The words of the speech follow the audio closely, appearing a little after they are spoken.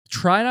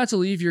try not to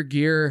leave your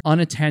gear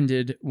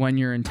unattended when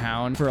you're in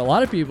town. For a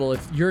lot of people,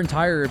 if your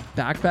entire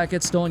backpack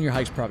gets stolen, your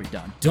hike's probably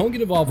done. Don't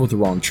get involved with the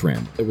wrong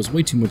trend. There was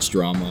way too much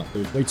drama.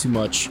 There was way too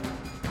much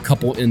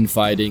couple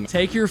infighting.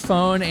 Take your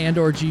phone and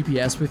or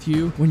GPS with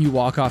you when you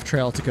walk off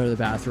trail to go to the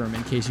bathroom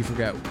in case you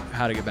forget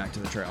how to get back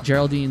to the trail.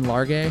 Geraldine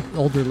Largay,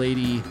 older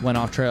lady, went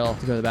off trail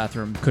to go to the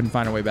bathroom, couldn't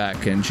find her way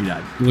back, and she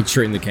died. Look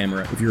straight in the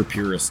camera. If you're a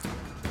purist,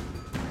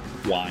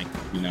 why?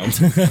 You know? You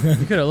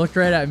could have looked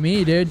right at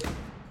me, dude.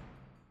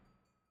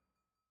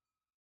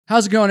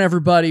 How's it going,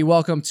 everybody?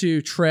 Welcome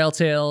to Trail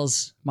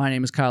Tales. My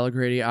name is Kyle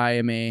O'Grady.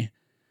 I'm a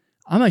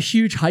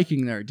huge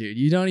hiking nerd, dude.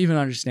 You don't even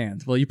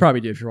understand. Well, you probably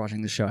do if you're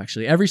watching this show,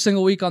 actually. Every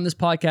single week on this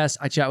podcast,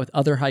 I chat with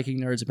other hiking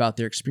nerds about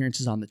their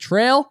experiences on the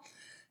trail,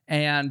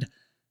 and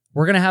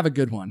we're going to have a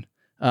good one.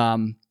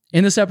 In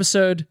this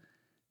episode,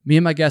 me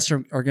and my guests are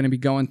going to be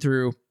going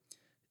through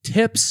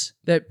tips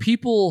that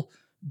people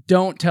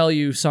don't tell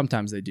you.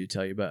 Sometimes they do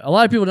tell you, but a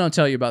lot of people don't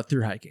tell you about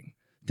through hiking.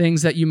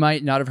 Things that you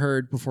might not have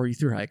heard before you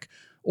through hike,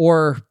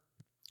 or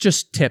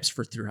just tips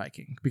for through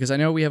hiking. Because I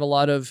know we have a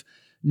lot of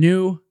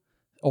new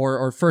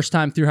or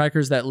first-time through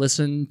hikers that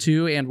listen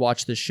to and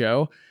watch this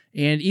show.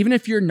 And even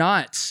if you're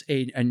not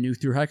a new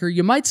through hiker,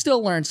 you might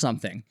still learn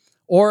something.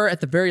 Or at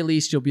the very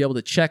least, you'll be able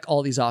to check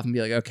all these off and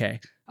be like,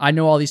 okay, I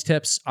know all these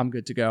tips. I'm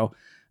good to go.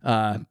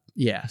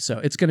 So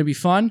it's going to be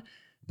fun.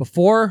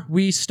 Before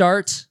we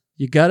start,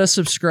 you got to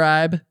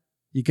subscribe.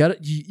 You got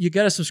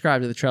to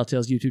subscribe to the Trail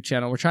Tales YouTube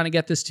channel. We're trying to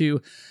get this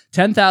to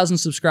 10,000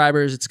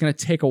 subscribers. It's going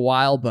to take a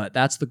while, but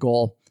that's the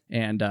goal.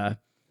 And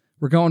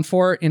we're going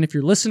for it. And if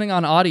you're listening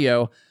on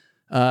audio,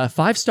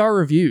 5-star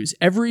reviews.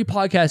 Every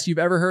podcast you've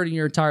ever heard in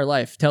your entire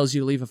life tells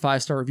you to leave a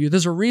 5-star review.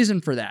 There's a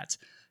reason for that.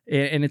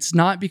 And it's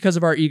not because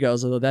of our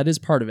egos, although that is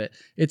part of it.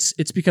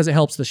 It's because it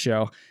helps the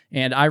show.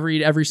 And I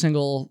read every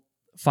single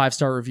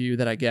 5-star review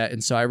that I get.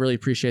 And so I really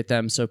appreciate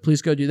them. So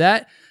please go do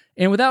that.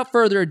 And without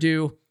further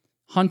ado,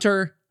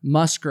 Hunter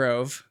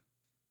Musgrove.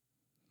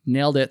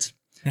 Nailed it.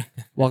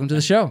 Welcome to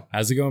the show.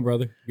 How's it going,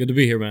 brother? Good to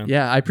be here, man.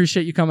 Yeah, I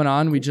appreciate you coming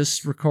on. We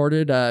just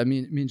recorded.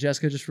 Me and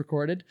Jessica just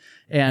recorded.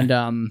 And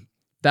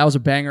that was a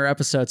banger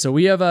episode. So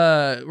we have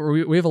a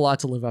lot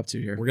to live up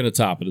to here. We're going to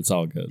top it. It's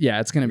all good. Yeah,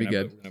 it's going to be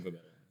good.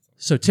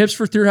 So tips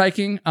for through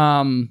hiking.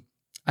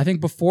 I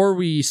think before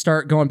we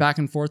start going back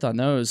and forth on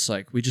those,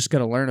 like we just got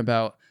to learn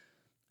about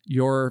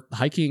your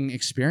hiking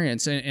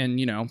experience. And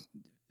you know,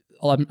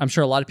 I'm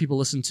sure a lot of people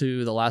listened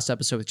to the last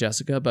episode with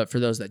Jessica, but for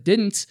those that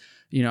didn't,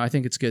 you know, I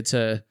think it's good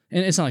to,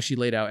 and it's not like she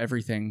laid out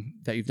everything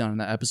that you've done in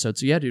that episode.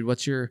 So yeah, dude,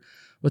 what's your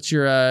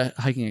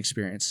hiking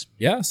experience?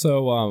 Yeah,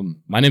 so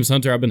my name's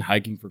Hunter. I've been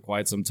hiking for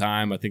quite some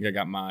time. I think I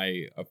got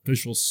my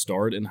official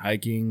start in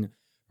hiking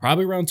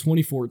probably around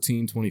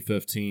 2014,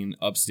 2015,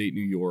 upstate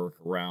New York,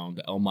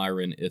 around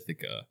Elmira and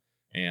Ithaca.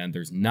 And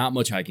there's not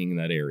much hiking in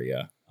that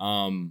area.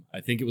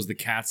 I think it was the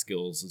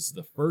Catskills is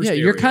the first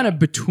area. You're kind of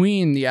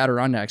between the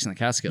Adirondacks and the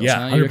Catskills.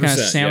 Yeah, huh? You're kind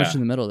of sandwiched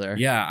in the middle there.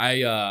 Yeah,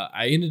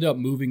 I ended up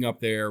moving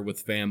up there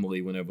with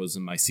family when I was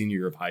in my senior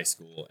year of high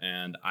school,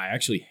 and I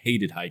actually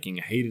hated hiking.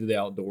 I hated the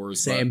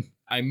outdoors. Same.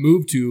 I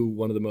moved to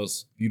one of the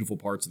most beautiful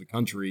parts of the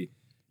country.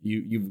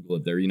 You've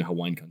lived there. You know how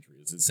wine country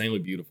is. It's insanely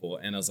beautiful.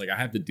 And I was like, I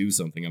have to do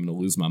something. I'm going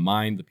to lose my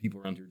mind. The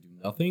people around here do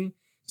nothing.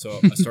 So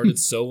I started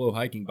solo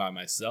hiking by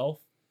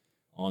myself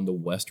on the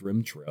West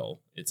Rim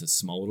Trail. It's a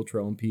small little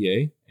trail in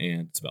PA,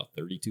 and it's about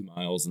 32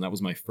 miles. And that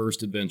was my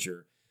first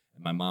adventure.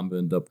 And my mom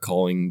ended up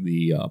calling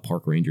the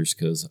park rangers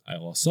because I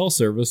lost cell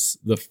service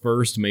the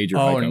first major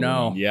hike. Oh,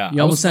 no. Yeah.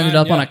 You almost ended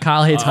up on a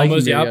Kyle Hates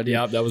hiking video.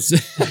 Yeah, that was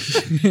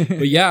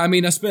But yeah, I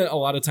mean, I spent a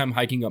lot of time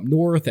hiking up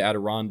north, the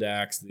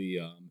Adirondacks, the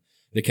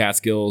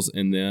Catskills,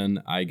 and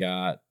then I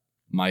got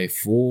my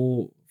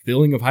full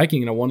feeling of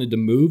hiking, and I wanted to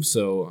move.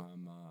 So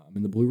I'm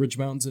in the Blue Ridge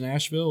Mountains in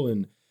Asheville,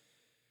 and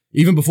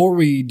even before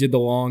we did the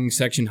long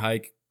section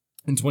hike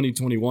in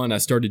 2021, I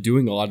started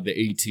doing a lot of the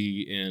AT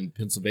in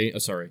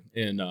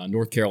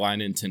North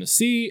Carolina and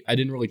Tennessee. I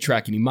didn't really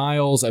track any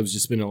miles. I was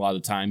just spending a lot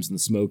of times in the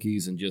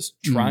Smokies and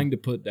just trying to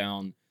put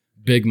down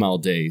big mile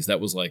days. That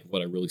was like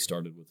what I really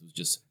started with, was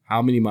just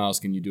how many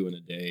miles can you do in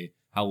a day?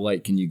 How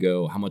light can you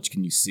go? How much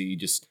can you see?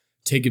 Just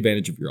take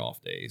advantage of your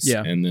off days.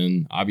 Yeah. And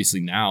then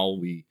obviously now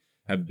we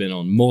have been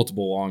on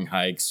multiple long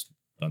hikes,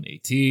 done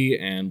AT,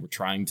 and we're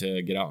trying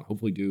to get out and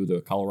hopefully do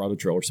the Colorado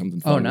Trail or something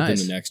fun within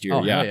the next year.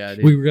 Oh, yeah,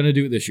 we were going to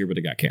do it this year, but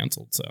it got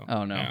canceled. So,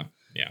 oh no.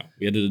 Yeah.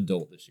 We had an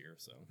adult this year.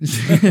 So,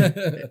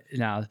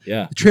 no,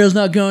 yeah, the trail's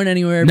not going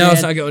anywhere. No, man.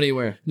 It's not going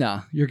anywhere.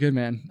 No, you're good,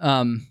 man.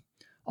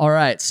 All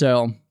right.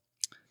 So,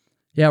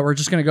 yeah, we're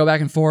just going to go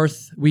back and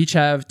forth. We each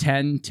have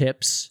 10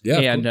 tips,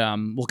 and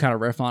cool. We'll kind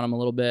of riff on them a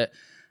little bit.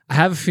 I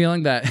have a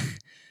feeling that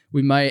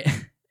we might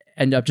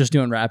end up just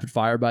doing rapid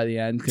fire by the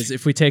end, because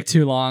if we take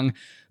too long,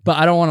 but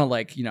I don't want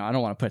to I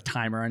don't want to put a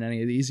timer on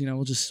any of these. You know,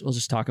 we'll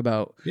just talk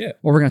about what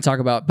we're going to talk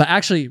about. But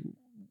actually,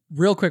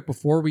 real quick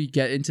before we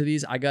get into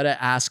these, I got to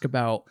ask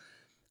about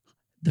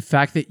the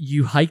fact that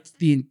you hiked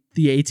the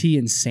AT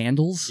in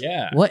sandals.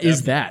 Yeah. What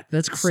is that?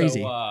 That's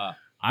crazy. So,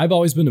 I've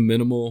always been a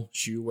minimal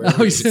shoe wearer.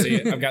 Oh, You can see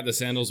it. I've got the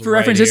sandals. For right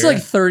reference, it's here.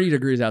 like 30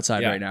 degrees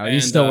outside right now. And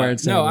he's still wearing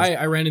No, sandals.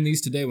 I ran in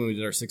these today when we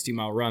did our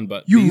 60-mile run.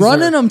 But You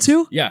run in them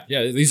too? Yeah.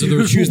 These are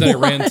the shoes that I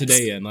ran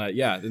today in.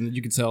 And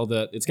you can tell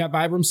that it's got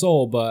Vibram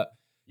sole. But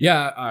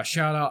yeah,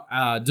 shout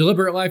out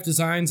Deliberate Life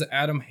Designs.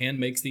 Adam hand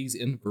makes these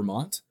in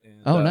Vermont.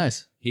 And,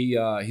 Nice.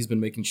 He's been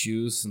making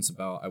shoes since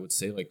about, I would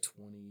say, like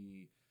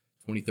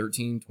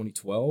 2013,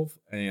 2012.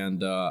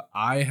 And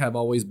I have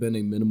always been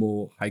a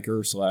minimal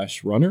hiker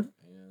 / runner.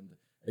 And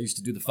I used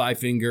to do the 5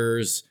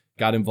 fingers,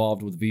 got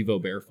involved with Vivo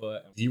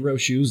Barefoot. Zero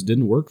shoes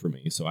didn't work for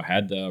me. So I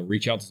had to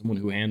reach out to someone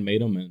who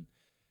handmade them. And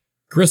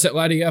Chris at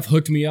Light AF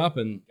hooked me up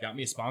and got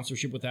me a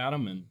sponsorship with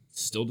Adam. And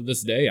still to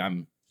this day,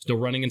 I'm still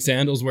running in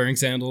sandals, wearing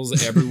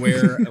sandals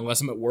everywhere,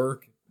 unless I'm at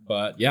work.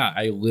 But yeah,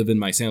 I live in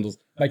my sandals.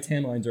 My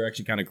tan lines are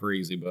actually kind of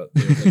crazy, but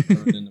they're like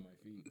burned into my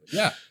feet. But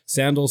yeah,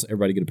 sandals.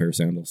 Everybody get a pair of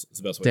sandals. It's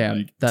the best way.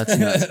 Damn, that's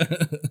nuts.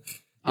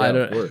 Yeah,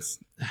 of course.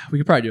 We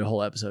could probably do a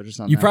whole episode just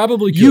on You that.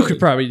 probably could. You could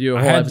probably do a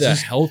I whole had episode. the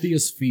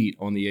healthiest feet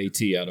on the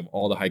AT out of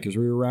all the hikers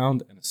we were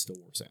around, and I still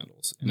wore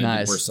sandals. And I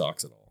didn't wear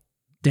socks at all.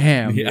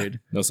 Damn, Yeah, dude.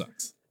 no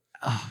socks.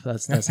 Oh,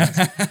 that's nice.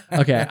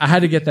 Okay, I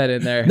had to get that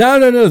in there.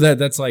 No.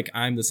 That's like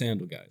I'm the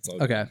sandal guy. It's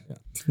all Okay.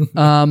 good.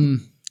 Yeah.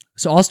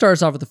 So I'll start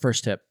us off with the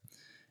first tip.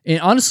 And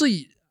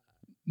honestly,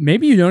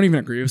 maybe you don't even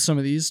agree with some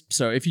of these.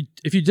 So if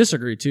you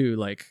disagree too,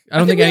 like I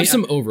don't think we have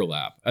some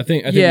overlap. I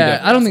think I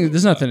don't think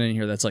there's nothing in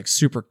here that's like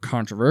super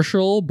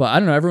controversial, but I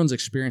don't know. Everyone's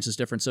experience is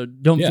different, so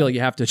don't feel like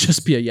you have to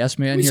just be a yes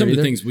man. Here some either. of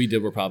the things we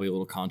did were probably a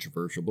little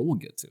controversial, but we'll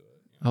get to it.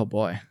 Oh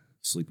boy,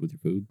 Sleep with your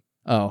food.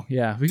 Oh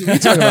yeah, we can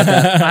talk about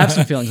that. I have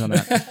some feelings on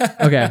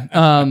that. Okay.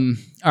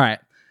 All right.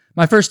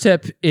 My first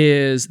tip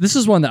is this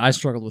is one that I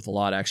struggled with a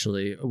lot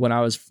actually when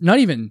I was not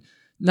even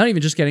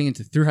just getting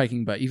into thru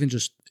hiking, but even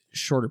just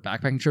shorter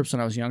backpacking trips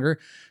when I was younger.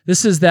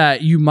 This is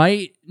that you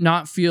might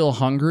not feel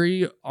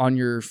hungry on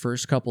your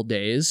first couple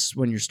days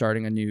when you're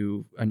starting a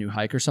new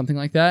hike or something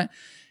like that.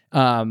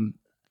 In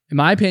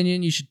my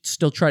opinion, you should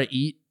still try to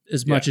eat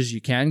as much as you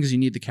can because you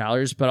need the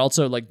calories, but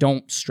also like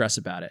don't stress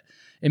about it.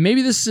 And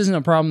maybe this isn't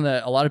a problem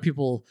that a lot of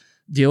people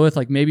deal with.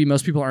 Like maybe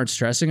most people aren't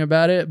stressing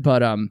about it,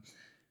 but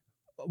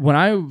when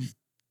I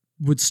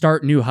would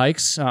start new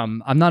hikes,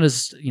 I'm not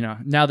as,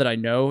 now that I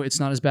know it's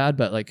not as bad,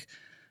 but like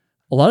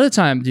a lot of the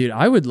time, dude,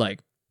 I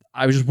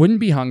just wouldn't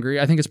be hungry.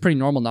 I think it's pretty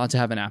normal not to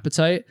have an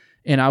appetite.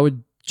 And I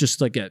would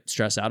just like get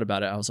stressed out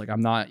about it. I was like,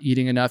 I'm not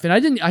eating enough.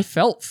 And I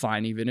felt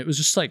fine even. It was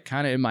just like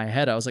kind of in my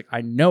head. I was like,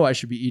 I know I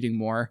should be eating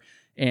more.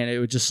 And it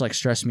would just like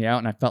stress me out.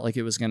 And I felt like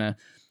it was going to,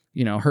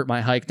 hurt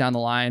my hike down the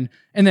line.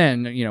 And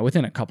then,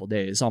 within a couple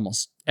days,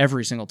 almost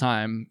every single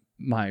time,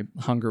 my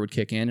hunger would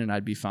kick in and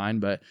I'd be fine.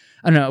 But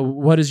I don't know.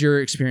 What has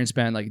your experience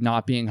been like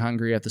not being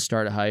hungry at the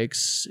start of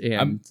hikes?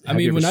 And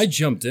when I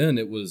jumped in,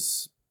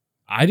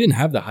 I didn't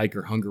have the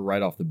hiker hunger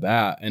right off the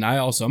bat. And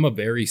I'm a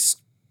very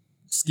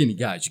skinny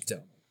guy, as you can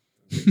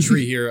tell.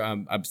 Tree here.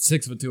 I'm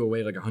 6'2",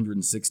 away like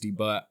 160,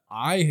 but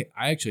I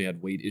actually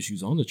had weight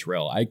issues on the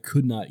trail. I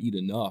could not eat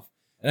enough.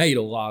 And I eat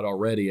a lot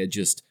already.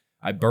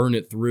 I burn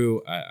it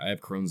through. I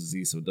have Crohn's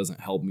disease, so it doesn't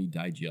help me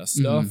digest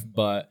stuff. Mm-hmm.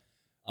 But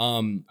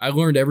I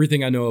learned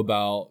everything I know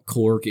about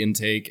caloric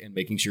intake and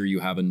making sure you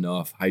have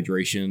enough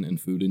hydration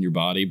and food in your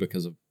body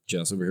because of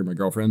Jess over here, my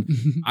girlfriend.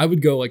 I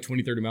would go like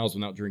 20, 30 miles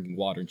without drinking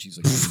water. And she's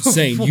like, you're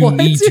insane. You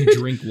need to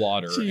drink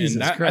water.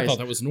 Jesus and Christ. I thought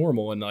that was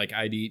normal. And like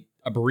I'd eat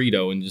a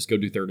burrito and just go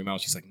do 30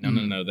 miles. She's like,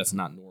 no, that's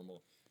not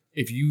normal.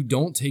 If you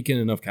don't take in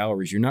enough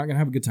calories, you're not going to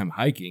have a good time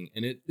hiking.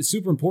 And it's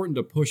super important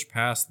to push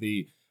past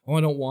I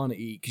don't want to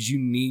eat, because you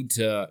need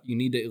to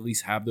at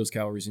least have those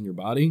calories in your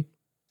body.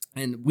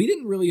 And we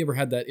didn't really ever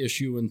had that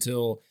issue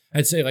until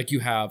I'd say like you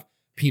have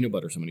peanut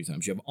butter so many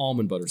times, you have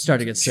almond butter, start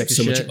to get sick of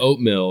so shit. Much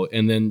oatmeal,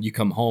 and then you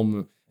come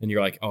home and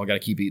you're like, oh, I got to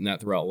keep eating that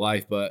throughout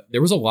life. But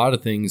there was a lot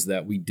of things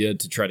that we did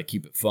to try to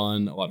keep it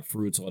fun, a lot of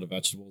fruits, a lot of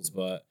vegetables,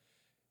 but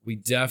we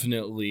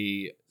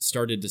definitely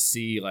started to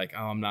see like,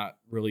 oh, I'm not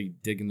really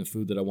digging the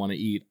food that I want to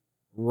eat.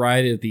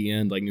 Right at the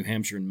end, like New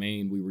Hampshire and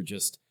Maine, we were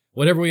just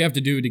whatever we have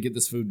to do to get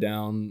this food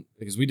down,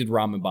 because we did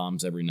ramen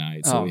bombs every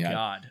night. So we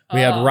had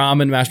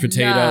ramen, mashed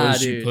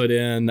potatoes. You put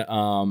in.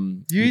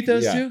 You eat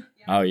those too?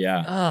 Oh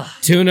yeah,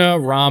 tuna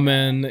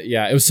ramen.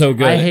 Yeah, it was so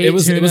good. It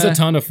was a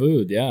ton of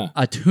food. Yeah,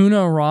 a tuna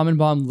ramen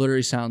bomb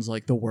literally sounds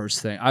like the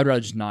worst thing. I'd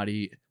rather just not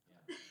eat.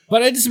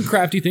 But I did some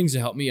crafty things to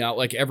help me out.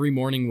 Like every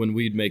morning when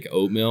we'd make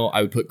oatmeal,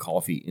 I would put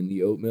coffee in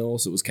the oatmeal,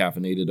 so it was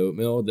caffeinated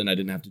oatmeal. Then I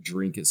didn't have to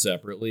drink it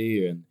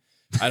separately, and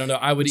I don't know.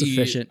 I would eat.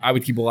 Efficient. I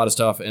would keep a lot of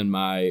stuff in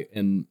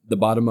the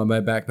bottom of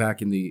my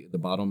backpack, in the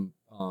bottom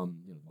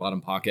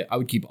bottom pocket. I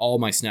would keep all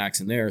my snacks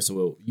in there,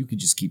 so you could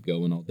just keep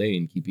going all day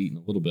and keep eating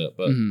a little bit.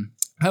 But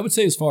I would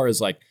say, as far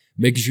as like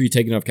making sure you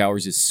take enough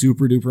calories is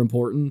super duper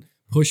important.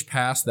 Push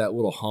past that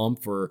little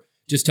hump, for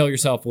just tell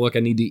yourself, look, I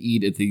need to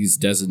eat at these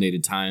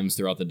designated times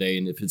throughout the day,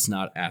 and if it's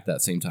not at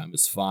that same time,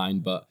 it's fine.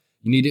 But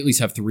you need to at least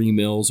have 3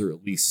 meals, or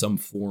at least some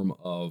form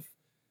of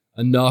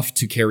enough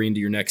to carry into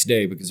your next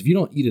day, because if you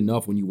don't eat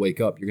enough when you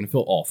wake up, you're going to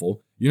feel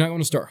awful. You're not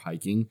going to start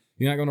hiking.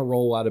 You're not going to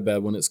roll out of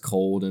bed when it's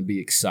cold and be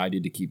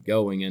excited to keep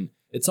going. And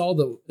it's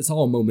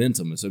all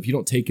momentum. So if you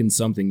don't take in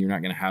something, you're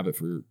not going to have it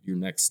for your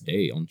next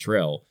day on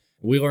trail.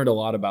 We learned a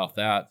lot about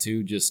that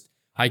too. Just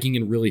hiking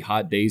in really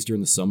hot days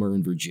during the summer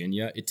in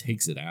Virginia, it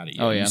takes it out of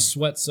you. Oh, yeah. You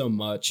sweat so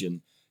much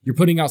and you're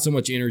putting out so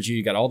much energy.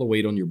 You got all the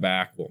weight on your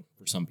back. Well,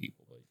 for some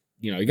people,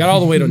 you got all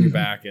the weight on your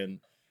back, and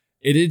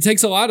it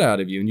takes a lot out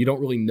of you, and you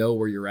don't really know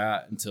where you're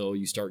at until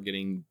you start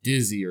getting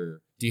dizzy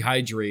or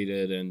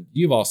dehydrated. And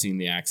you've all seen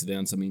the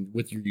accidents. I mean,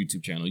 with your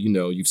YouTube channel,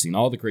 you've seen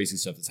all the crazy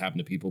stuff that's happened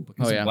to people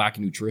because of lack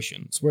of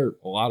nutrition. It's where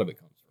a lot of it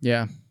comes from.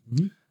 Yeah.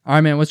 Mm-hmm. All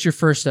right, man. What's your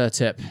first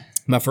tip?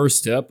 My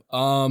first tip,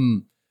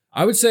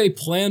 I would say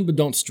plan, but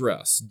don't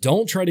stress.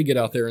 Don't try to get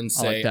out there and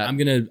say, I'm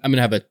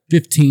gonna have a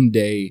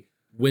 15-day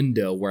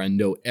window where I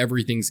know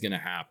everything's gonna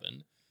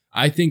happen.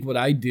 I think what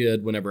I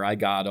did whenever I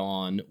got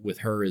on with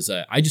her is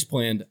I just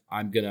planned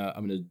I'm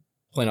gonna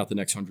plan out the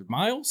next 100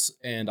 miles,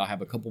 and I'll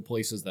have a couple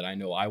places that I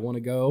know I want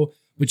to go.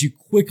 But you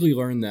quickly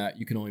learn that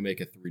you can only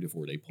make a 3 to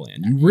 4 day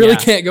plan. You really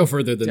can't go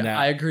further than that.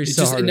 I agree.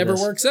 It never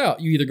works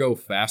out. You either go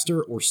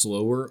faster or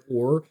slower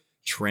or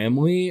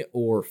tramly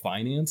or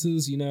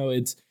finances.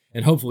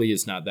 And hopefully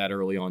it's not that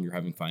early on you're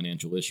having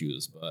financial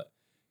issues, but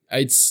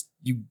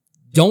you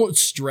don't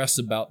stress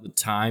about the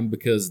time,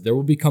 because there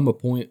will become a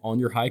point on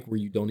your hike where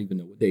you don't even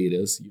know what day it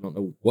is. You don't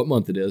know what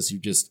month it is.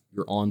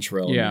 You're on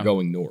trail and you're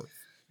going north.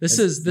 This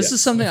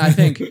is something I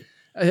think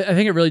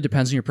it really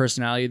depends on your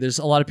personality. There's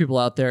a lot of people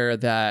out there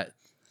that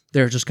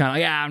they're just kind of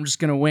like, I'm just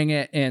going to wing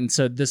it. And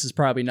so this is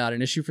probably not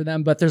an issue for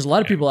them, but there's a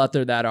lot of people out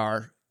there that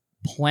are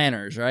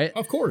planners, right?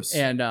 Of course.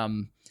 And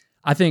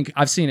I think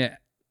I've seen it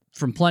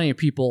from plenty of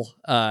people.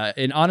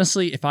 And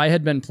honestly, if I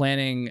had been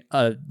planning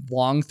a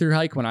long through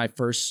hike when I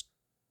first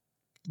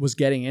was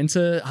getting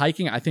into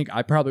hiking, I think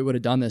I probably would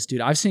have done this,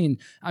 dude. I'm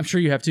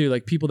sure you have too,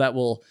 like people that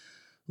will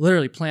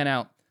literally plan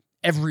out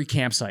every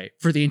campsite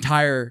for the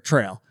entire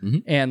trail. Mm-hmm.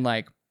 And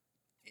like,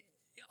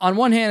 on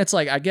one hand, it's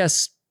like, I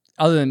guess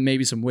other than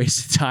maybe some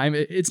wasted time,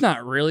 it's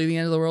not really the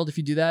end of the world if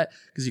you do that,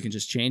 because you can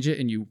just change it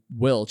and you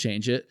will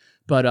change it.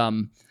 But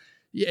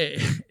yeah,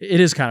 it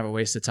is kind of a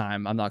waste of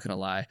time. I'm not going to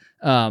lie.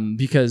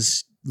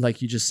 Because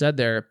like you just said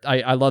there,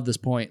 I love this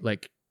point.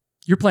 Like,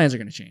 your plans are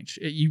going to change.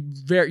 You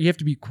have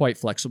to be quite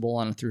flexible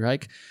on a through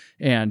hike.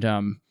 And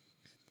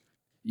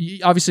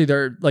obviously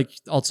they're like,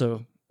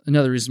 also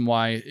another reason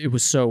why it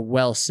was so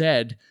well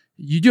said,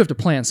 you do have to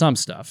plan some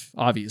stuff,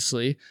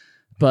 obviously,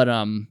 but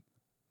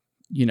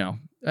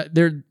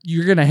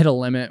you're going to hit a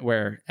limit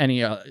where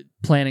any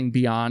planning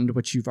beyond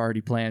what you've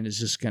already planned is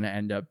just going to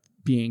end up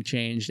being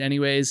changed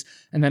anyways.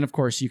 And then of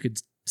course you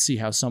could see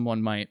how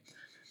someone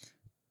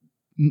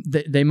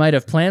they might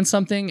have planned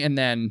something, and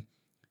then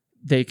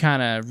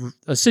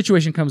a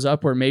situation comes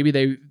up where maybe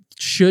they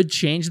should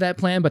change that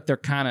plan, but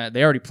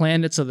they already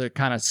planned it. So they're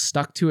kind of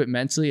stuck to it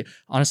mentally.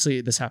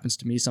 Honestly, this happens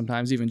to me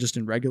sometimes, even just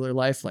in regular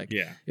life. Like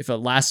if a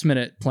last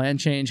minute plan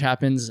change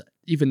happens,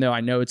 even though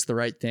I know it's the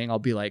right thing, I'll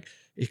be like,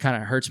 it kind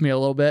of hurts me a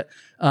little bit.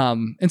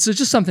 And so it's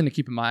just something to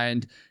keep in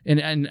mind.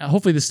 And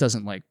hopefully this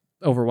doesn't like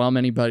overwhelm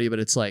anybody, but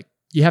it's like,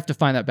 you have to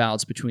find that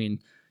balance between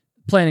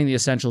planning the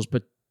essentials,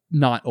 but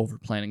not over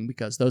planning,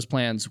 because those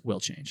plans will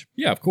change.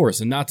 Yeah, of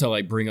course. And not to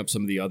like bring up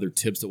some of the other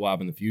tips that we'll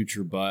have in the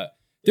future, but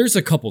there's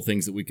a couple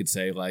things that we could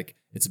say, like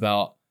it's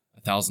about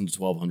 $1,000 to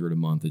 $1,200 a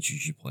month that you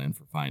should plan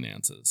for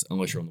finances.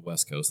 Unless you're on the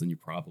West Coast, then you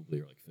probably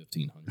are like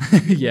 $1,500,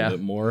 a little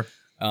bit more.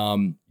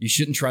 You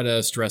shouldn't try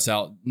to stress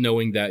out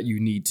knowing that you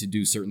need to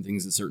do certain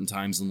things at certain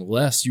times,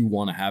 unless you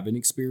want to have an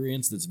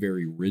experience that's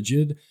very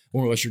rigid,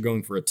 or unless you're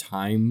going for a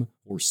time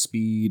or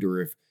speed, or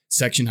if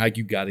section hike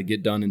you got to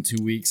get done in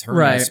 2 weeks.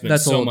 Her and I spent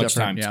so much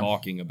time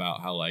talking about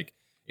how like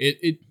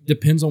it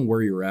depends on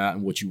where you're at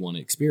and what you want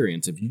to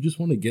experience. If you just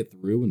want to get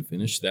through and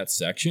finish that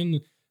section,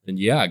 then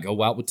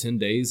go out with 10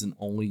 days and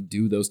only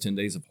do those 10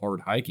 days of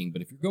hard hiking.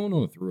 But if you're going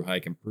on a through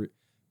hike, I'm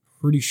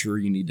pretty sure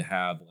you need to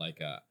have like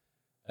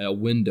a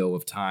window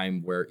of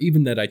time where,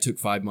 even that I took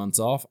 5 months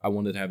off, I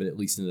wanted to have at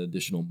least an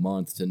additional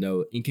month to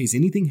know in case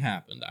anything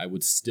happened, I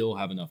would still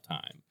have enough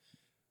time.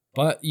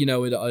 But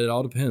it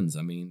all depends.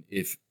 I mean,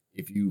 if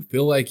you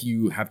feel like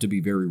you have to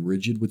be very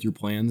rigid with your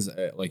plans,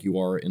 like you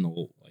are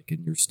in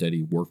your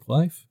steady work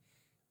life,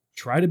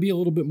 try to be a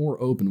little bit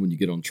more open when you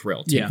get on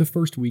trail. Take the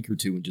first week or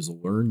two and just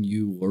learn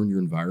your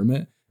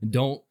environment, and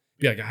don't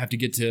be like, I have to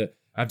get to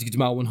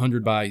mile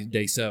 100 by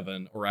day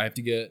 7, or I have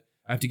to get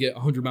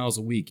 100 miles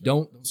a week.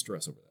 Don't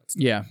stress over that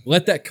stuff. Yeah,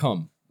 let that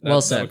come.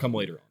 That'll come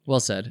later on. Well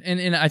said.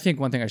 And I think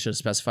one thing I should have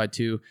specified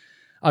too.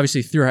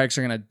 Obviously, through hikes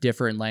are going to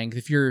differ in length.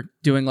 If you're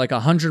doing like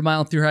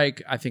 100-mile through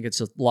hike, I think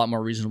it's a lot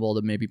more reasonable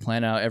to maybe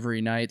plan out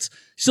every night.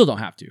 You still don't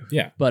have to.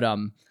 Yeah. But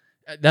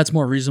that's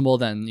more reasonable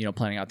than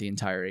planning out the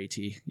entire AT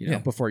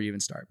before you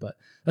even start. But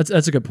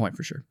that's a good point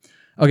for sure.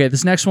 Okay,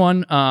 this next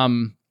one.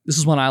 This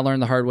is one I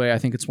learned the hard way. I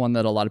think it's one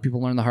that a lot of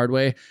people learn the hard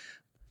way.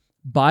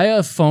 Buy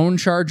a phone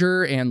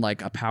charger and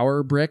like a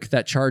power brick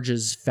that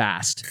charges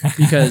fast,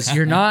 because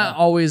you're not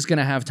always going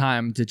to have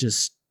time to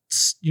just.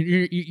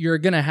 You're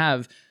going to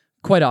have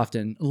quite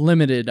often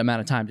limited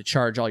amount of time to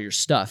charge all your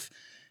stuff.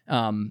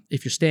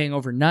 If you're staying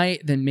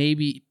overnight, then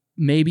maybe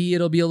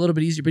it'll be a little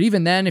bit easier. But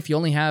even then, if you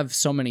only have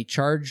so many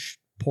charge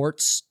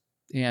ports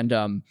and,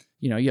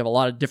 you have a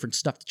lot of different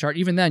stuff to charge.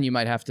 Even then you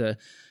might have to,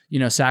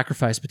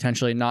 sacrifice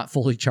potentially not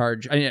fully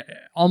charge. I mean,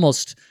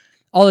 almost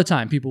all the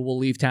time people will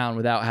leave town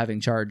without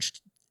having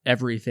charged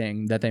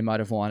everything that they might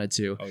have wanted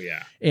to. Oh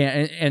yeah.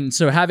 And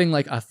so having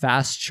like a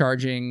fast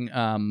charging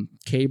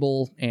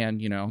cable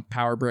and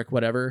power brick,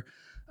 whatever,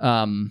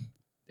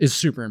 is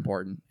super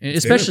important,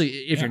 especially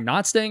if you're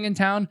not staying in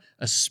town,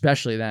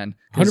 especially then.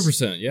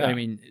 100%. Yeah. I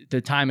mean, the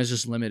time is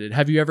just limited.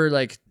 Have you ever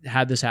like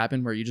had this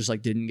happen where you just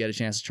like didn't get a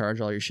chance to charge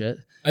all your shit?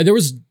 There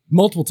was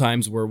multiple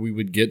times where we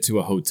would get to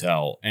a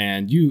hotel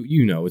and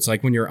it's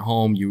like when you're at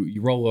home,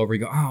 you roll over,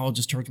 you go, oh, I'll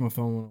just charge my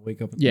phone when I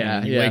wake up.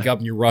 You wake up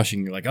and you're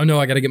rushing. You're like, oh no,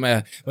 I got to get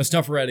my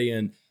stuff ready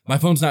and my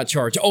phone's not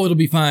charged. Oh, it'll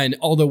be fine.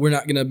 Although we're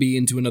not going to be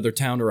into another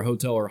town or a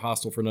hotel or a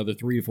hostel for another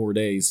 3 to 4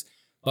 days.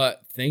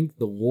 But thank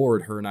the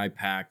Lord, her and I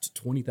packed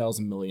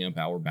 20,000 milliamp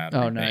hour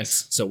battery. Oh, banks.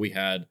 Nice. So we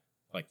had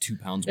like 2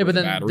 pounds worth of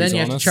batteries on us. Then you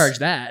have to charge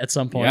that at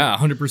some point. Yeah,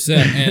 100%.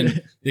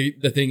 And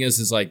the thing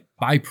is like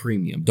buy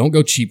premium. Don't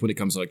go cheap when it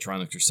comes to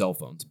electronics or cell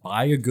phones.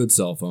 Buy a good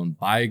cell phone.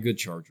 Buy a good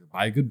charger.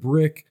 Buy a good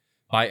brick.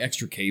 Buy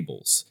extra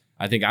cables.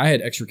 I think I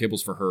had extra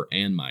cables for her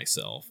and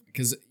myself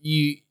because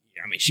she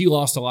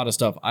lost a lot of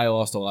stuff. I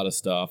lost a lot of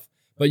stuff.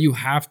 But you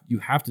have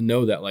to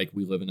know that like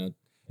we live in an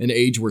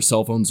age where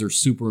cell phones are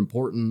super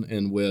important,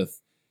 and with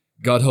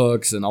gut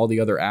hooks and all the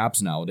other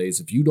apps nowadays,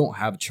 if you don't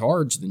have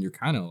charge, then you're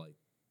kind of like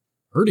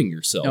hurting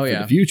yourself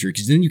in the future,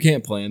 because then you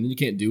can't plan, then you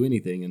can't do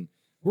anything. And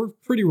we're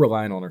pretty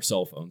reliant on our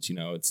cell phones.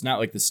 It's not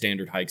like the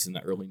standard hikes in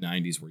the early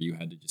 90s where you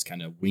had to just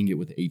kind of wing it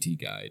with the AT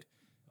guide.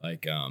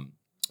 Like,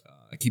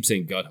 I keep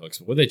saying gut hooks,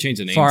 but what they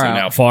changed the name to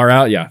now? Far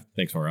Out. Yeah.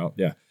 Thanks, Far Out.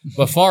 Yeah.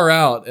 But Far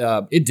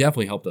Out, it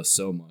definitely helped us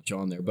so much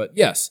on there. But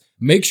yes,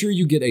 make sure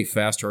you get a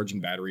fast charging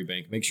battery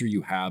bank. Make sure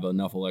you have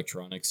enough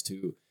electronics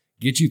to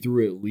get you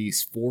through at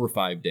least 4 or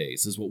 5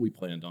 days is what we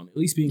planned on. At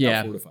least being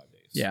about 4 to 5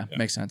 days. Yeah,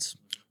 makes sense.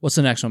 What's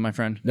the next one, my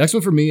friend? Next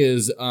one for me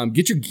is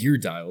get your gear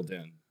dialed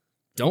in.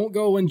 Don't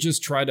go and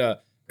just try to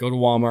go to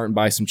Walmart and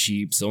buy some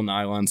cheap sil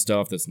nylon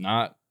stuff that's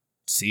not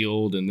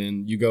sealed, and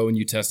then you go and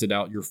you test it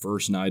out your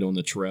first night on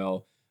the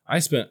trail. I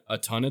spent a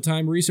ton of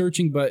time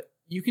researching, but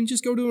you can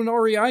just go to an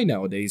REI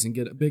nowadays and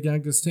get a big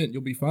Agnes tent.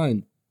 You'll be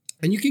fine.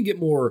 And you can get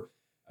more,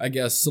 I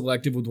guess,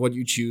 selective with what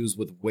you choose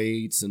with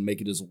weights and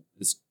make it as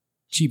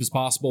cheap as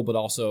possible, but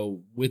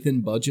also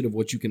within budget of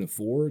what you can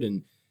afford.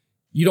 And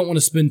you don't want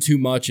to spend too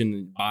much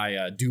and buy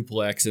a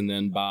duplex and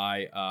then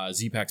buy a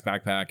Z-Packs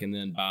backpack and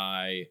then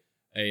buy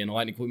an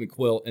Lightning Equipment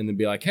quilt and then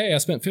be like, hey, I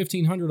spent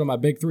 $1,500 on my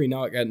big 3.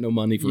 Now I got no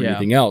money for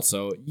anything else.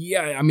 So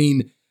yeah, I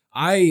mean,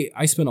 I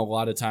spent a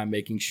lot of time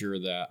making sure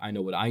that I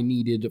know what I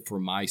needed for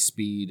my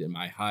speed and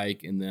my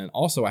hike. And then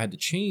also I had to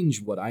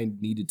change what I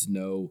needed to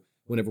know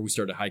whenever we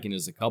started hiking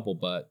as a couple.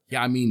 But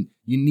yeah, I mean,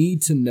 you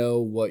need to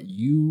know what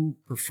you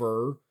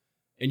prefer.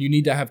 And you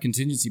need to have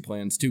contingency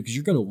plans too, because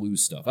you're going to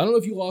lose stuff. I don't know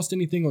if you lost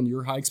anything on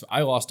your hikes, but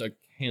I lost a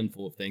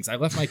handful of things. I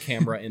left my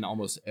camera in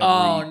almost every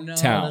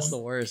town. That's the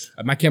worst.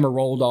 My camera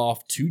rolled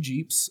off 2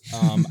 Jeeps.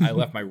 I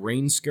left my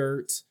rain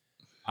skirt.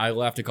 I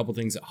left a couple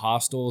things at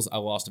hostels. I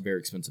lost a very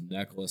expensive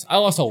necklace. I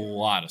lost a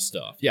lot of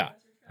stuff. Yeah.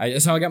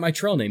 That's how I got my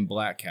trail name,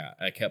 Black Cat.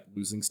 I kept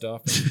losing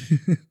stuff.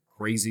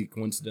 Crazy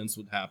coincidence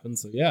would happen.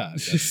 So yeah,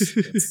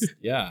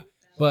 yeah.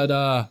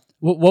 But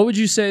what would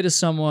you say to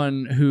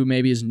someone who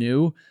maybe is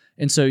new?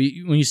 And so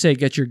when you say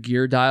get your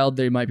gear dialed,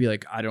 they might be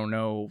like, I don't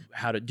know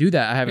how to do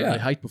that. I haven't really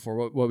hiked before.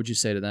 What would you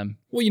say to them?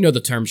 Well, you know the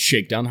term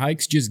shakedown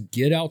hikes. Just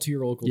get out to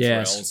your local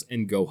trails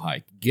and go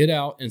hike. Get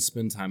out and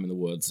spend time in the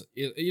woods.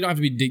 You don't have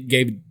to be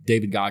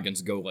David Goggins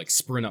to go like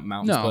sprint up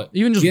mountains. No, but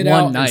even just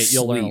one night,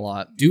 you'll learn a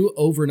lot. Do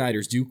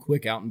overnighters. Do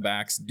quick out and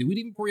backs. Do it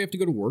even before you have to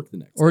go to work the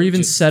next day. Or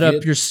even set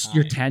up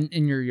your tent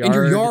in your yard. In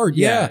your yard,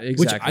 yeah. Exactly.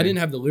 Which I didn't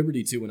have the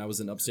liberty to when I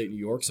was in upstate New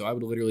York. So I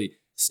would literally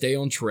stay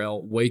on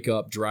trail, wake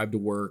up, drive to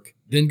work,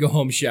 then go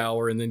home,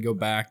 shower, and then go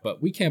back.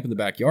 But we camp in the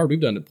backyard. We've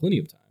done it plenty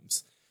of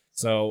times.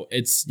 So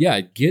it's,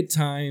 get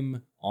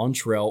time on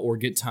trail or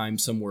get time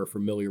somewhere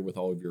familiar with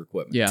all of your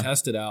equipment. Yeah.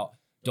 Test it out.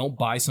 Don't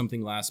buy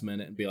something last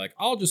minute and be like,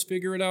 I'll just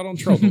figure it out on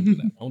trail. Don't do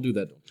that. Don't do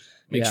that.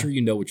 Make sure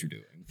you know what you're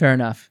doing. Fair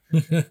enough.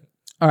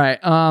 All right.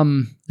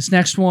 This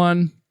next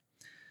one,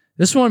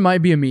 might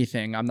be a me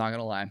thing. I'm not going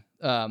to lie.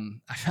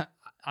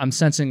 I'm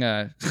sensing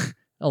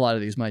a lot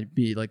of these might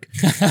be like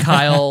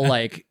Kyle,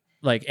 like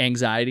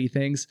anxiety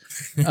things.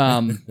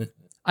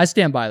 I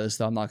stand by this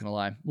though. I'm not going to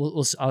lie.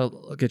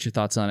 I'll get your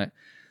thoughts on it.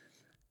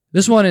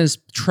 This one is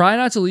try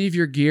not to leave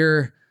your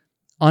gear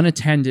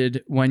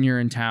unattended when you're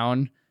in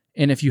town.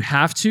 And if you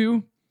have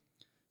to,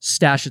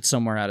 stash it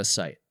somewhere out of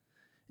sight.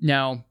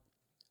 Now,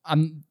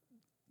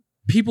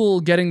 people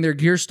getting their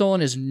gear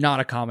stolen is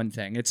not a common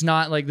thing. It's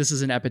not like this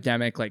is an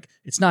epidemic. Like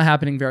it's not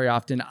happening very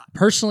often.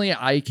 Personally,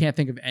 I can't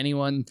think of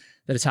anyone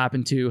that it's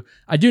happened to.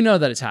 I do know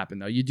that it's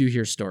happened though. You do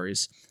hear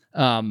stories.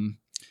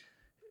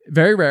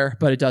 Very rare,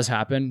 but it does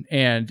happen.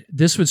 And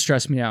this would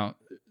stress me out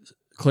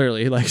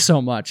clearly, like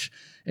so much.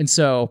 And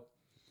so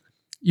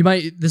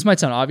this might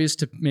sound obvious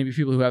to maybe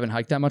people who haven't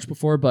hiked that much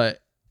before, but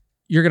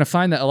you're going to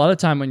find that a lot of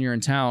time when you're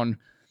in town,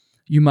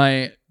 you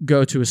might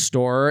go to a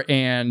store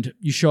and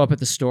you show up at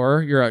the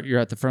store. You're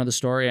at the front of the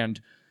store and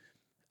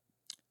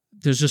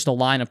there's just a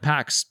line of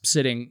packs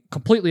sitting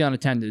completely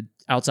unattended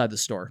outside the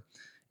store.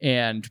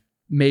 And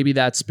maybe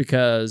that's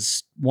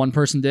because one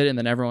person did it and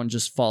then everyone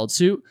just followed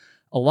suit.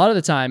 A lot of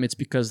the time it's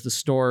because the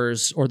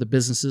stores or the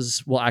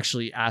businesses will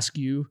actually ask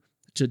you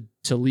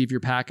to leave your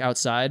pack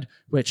outside,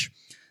 which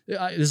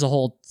this is a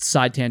whole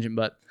side tangent,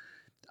 but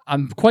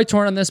I'm quite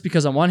torn on this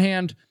because on one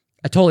hand,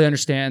 I totally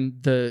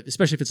understand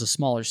especially if it's a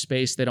smaller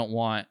space, they don't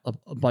want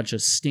a bunch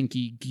of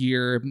stinky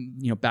gear,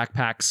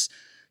 backpacks,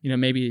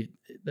 maybe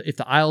if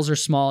the aisles are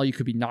small, you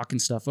could be knocking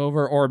stuff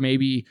over, or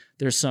maybe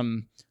there's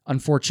some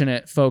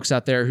unfortunate folks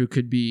out there who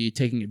could be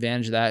taking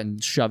advantage of that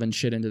and shoving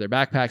shit into their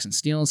backpacks and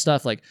stealing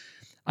stuff. Like,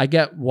 I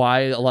get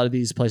why a lot of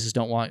these places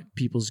don't want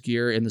people's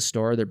gear in the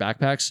store, their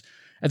backpacks.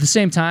 At the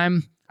same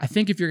time, I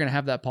think if you're going to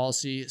have that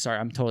policy, sorry,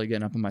 I'm totally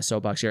getting up in my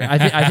soapbox here.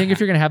 I think if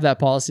you're going to have that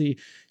policy,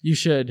 you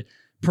should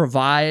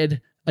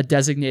provide a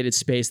designated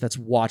space that's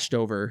watched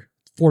over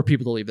for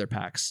people to leave their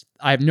packs.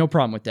 I have no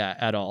problem with that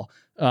at all.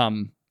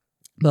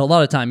 But a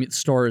lot of time,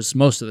 stores,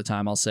 most of the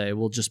time, I'll say,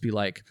 will just be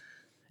like,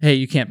 hey,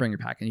 you can't bring your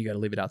pack in. You got to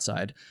leave it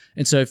outside.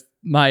 And so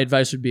my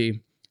advice would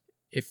be,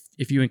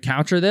 if you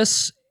encounter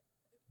this,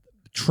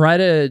 try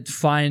to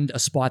find a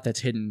spot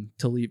that's hidden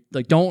to leave.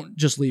 Like, don't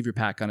just leave your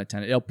pack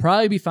unattended. It'll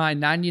probably be fine.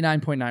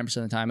 99.9%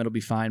 of the time, it'll be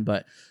fine.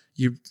 But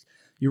you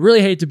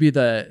really hate to be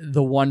the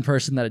one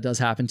person that it does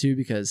happen to,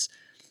 because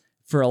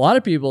for a lot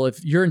of people,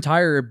 if your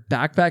entire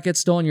backpack gets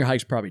stolen, your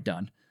hike's probably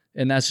done.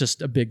 And that's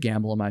just a big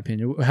gamble, in my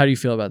opinion. How do you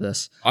feel about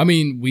this? I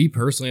mean, we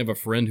personally have a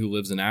friend who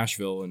lives in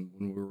Asheville, and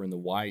when we were in the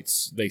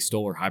Whites, they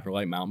stole her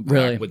Hyperlight mountain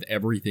pack with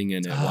everything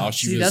in it. While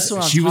she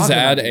was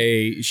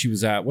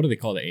at what do they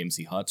call it?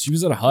 AMC huts. She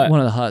was at a hut, one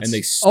of the huts, and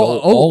they stole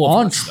all of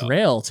on her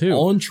trail stuff. too.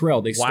 On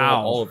trail, they stole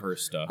all of her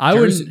stuff.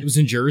 It was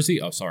in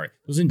Jersey. Oh, sorry,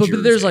 it was in Jersey.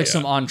 But there's like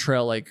some on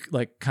trail, like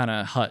kind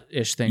of hut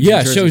ish thing.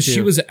 Yeah, so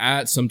she was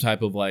at some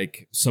type of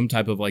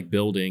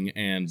building,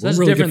 and so that's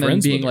really different than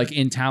being her. Like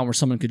in town where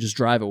someone could just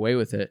drive away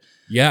with it.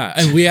 Yeah,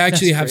 and we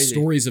actually have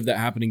stories of that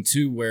happening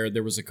too, where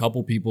there was a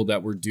couple people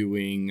that were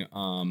doing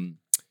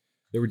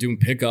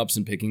pickups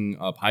and picking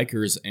up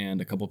hikers,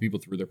 and a couple people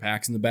threw their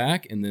packs in the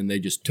back, and then they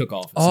just took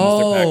off as soon as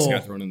their packs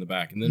got thrown in the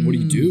back. And then what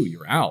do?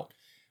 You're out.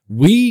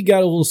 We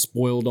got a little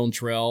spoiled on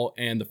trail,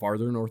 and the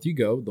farther north you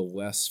go, the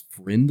less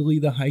friendly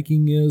the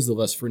hiking is, the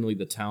less friendly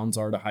the towns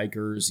are to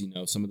hikers.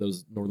 Some of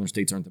those northern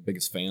states aren't the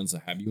biggest fans to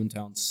have you in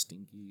town,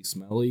 stinky,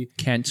 smelly.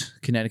 Kent,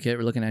 Connecticut,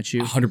 we're looking at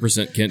you.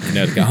 100% Kent,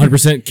 Connecticut.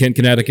 100% Kent,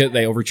 Connecticut.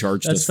 They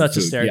overcharged us. That's such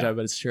a stereotype,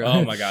 but it's true.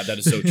 Oh my God, that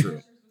is so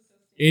true.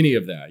 Any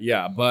of that,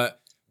 yeah. But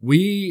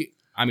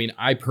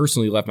I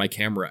personally left my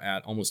camera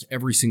at almost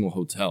every single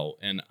hotel,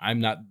 and I'm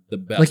not the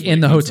best. Like in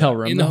the hotel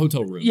room. In the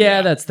hotel room.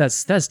 Yeah,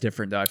 that's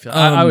different though. I feel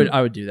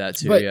I would do that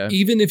too. But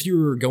even if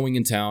you're going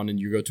in town and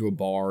you go to a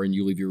bar and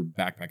you leave your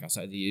backpack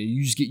outside,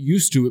 you just get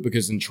used to it,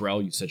 because in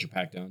trail you set your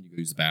pack down, you go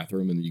use the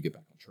bathroom, and then you get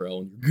back on trail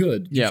and you're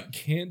good. Yeah, you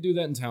can't do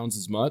that in towns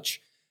as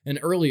much. And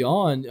early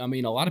on, a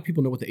lot of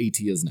people know what the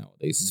AT is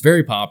nowadays. It's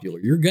very popular.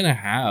 You're gonna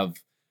have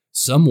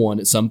someone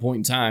at some point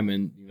in time,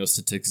 and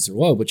statistics are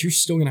low, but you're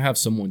still going to have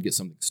someone get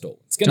something stolen.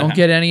 It's gonna happen.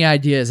 Get any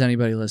ideas,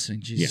 anybody listening.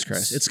 Jesus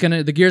Christ.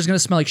 The gear's going to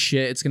smell like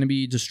shit. It's going to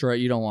be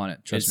destroyed. You don't want it.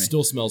 Trust me. It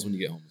still smells when you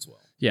get home as well.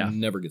 Yeah. It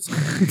never gets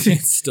it.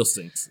 It still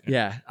stinks.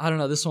 Yeah. I don't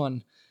know. This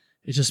one,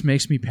 it just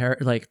makes me Have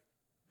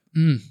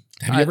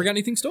you ever got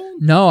anything stolen?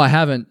 No, I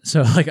haven't.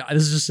 So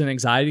this is just an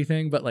anxiety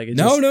thing, but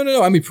No.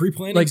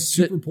 Pre-planning is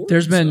super important.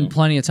 There's been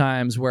plenty of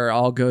times where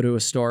I'll go to a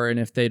store, and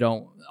if they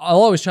don't,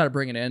 I'll always try to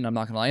bring it in. I'm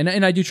not going to lie.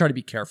 And I do try to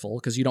be careful,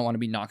 because you don't want to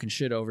be knocking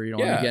shit over. You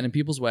don't want to get in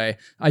people's way.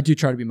 I do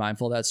try to be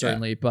mindful of that,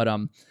 certainly. Yeah. But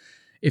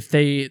if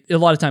a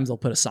lot of times they'll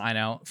put a sign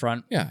out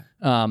front. Yeah.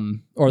 Or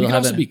you they'll can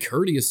also be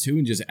courteous too,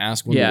 and just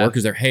ask one of the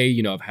workers there, hey,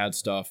 I've had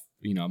stuff,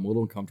 I'm a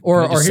little uncomfortable.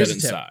 Or here's a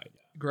inside. Tip.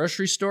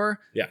 Grocery store.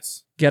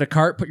 Yes. Get a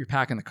cart, put your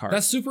pack in the cart.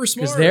 That's super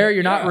smart. Because there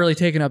you're not really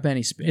taking up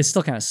any space. It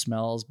still kind of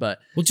smells, but...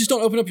 Well, just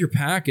don't open up your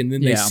pack, and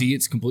then they see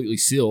it's completely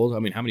sealed. How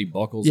many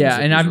buckles? Yeah,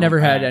 and I've never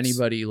had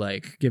anybody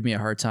give me a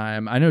hard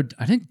time. I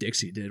think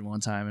Dixie did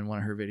one time in one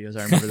of her videos.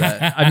 I remember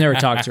that. I've never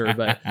talked to her,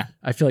 but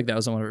I feel like that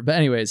was one of her. But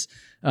anyways,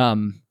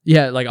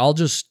 I'll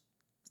just...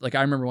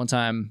 I remember one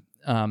time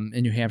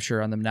in New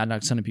Hampshire on the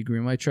Monadnock Sunapee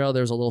Greenway Trail,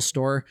 there was a little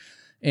store,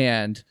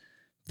 and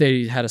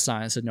they had a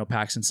sign that said no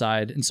packs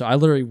inside. And so I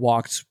literally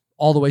walked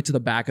all the way to the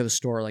back of the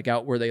store,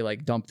 out where they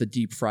dump the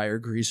deep fryer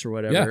grease or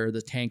whatever,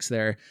 the tanks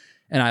there.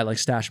 And I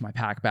stashed my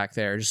pack back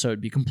there just so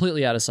it'd be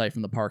completely out of sight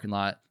from the parking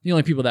lot. The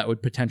only people that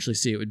would potentially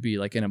see it would be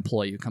an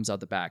employee who comes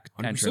out the back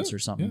entrance or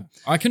something.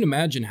 Yeah. I can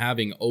imagine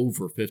having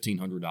over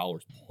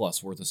 $1,500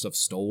 plus worth of stuff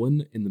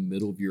stolen in the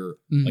middle of your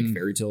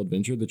fairy tale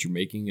adventure that you're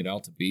making it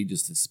out to be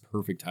just this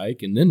perfect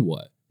hike. And then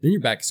what? Then you're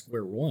back to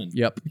square one.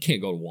 Yep. You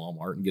can't go to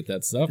Walmart and get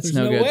that stuff. There's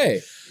no good.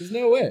 way. There's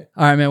no way.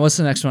 All right, man. What's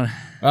the next one?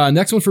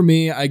 Next one for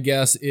me, I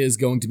guess, is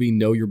going to be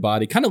know your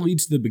body. Kind of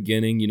leads to the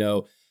beginning.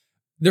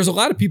 There's a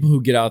lot of people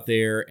who get out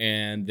there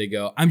and they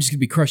go, I'm just going to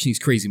be crushing these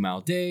crazy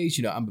mile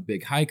days. I'm a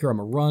big hiker. I'm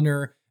a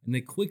runner. And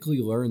they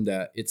quickly learn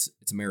that it's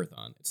a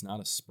marathon. It's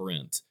not a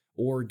sprint.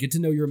 Or get to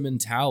know your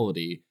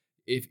mentality.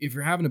 If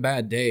you're having a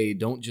bad day,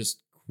 don't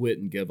just quit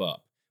and give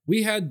up.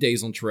 We had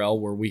days on trail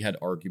where we had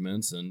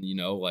arguments and,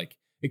 like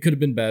it could have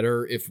been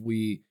better if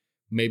we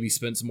maybe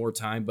spent some more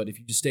time. But if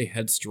you just stay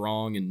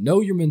headstrong and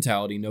know your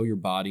mentality, know your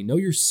body, know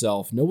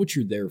yourself, know what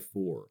you're there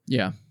for.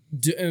 Yeah.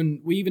 And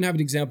we even have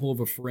an example of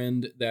a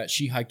friend that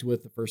she hiked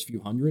with the first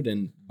few hundred.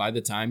 And by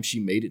the time she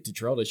made it to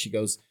trail day, she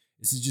goes,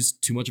 this is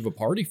just too much of a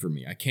party for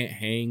me. I can't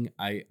hang.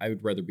 I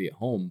would rather be at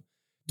home.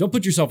 Don't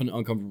put yourself in an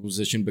uncomfortable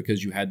position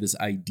because you had this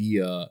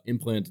idea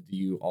implanted to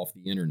you off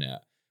the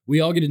internet. We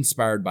all get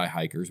inspired by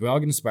hikers. We all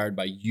get inspired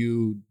by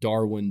you,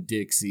 Darwin,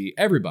 Dixie,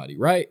 everybody,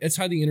 right? That's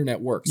how the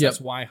internet works. That's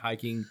why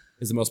hiking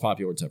is the most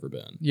popular it's ever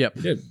been. Yep.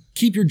 Yeah,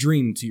 keep your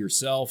dream to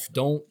yourself.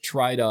 Don't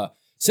try to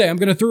say, I'm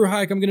going to through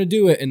hike, I'm going to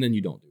do it, and then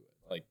you don't do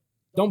it. Like,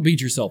 don't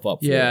beat yourself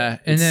up for it.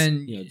 And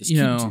then, just keep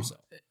it to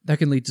yourself. That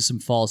can lead to some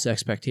false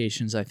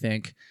expectations, I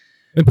think.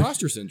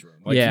 Imposter syndrome.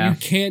 Like, you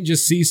can't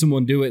just see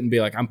someone do it and be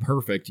like, I'm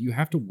perfect. You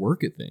have to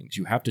work at things.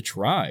 You have to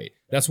try.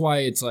 That's why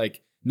it's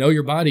like, know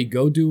your body.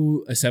 Go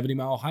do a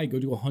 70-mile hike. Go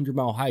do a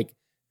 100-mile hike.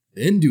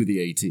 Then do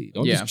the AT.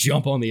 Don't just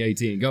jump on the AT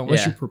and go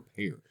unless you're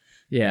prepared.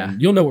 Yeah.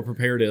 And you'll know what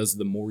prepared is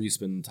the more you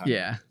spend time.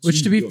 Yeah.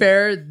 Which, to be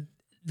fair,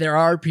 there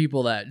are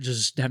people that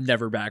just have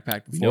never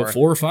backpacked before.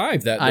 4 or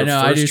 5 that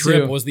their first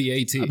trip was the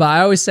AT. But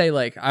I always say,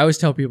 I always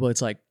tell people,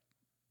 it's like,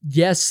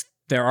 yes,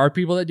 there are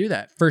people that do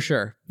that for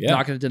sure. Yeah.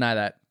 Not going to deny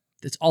that.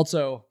 It's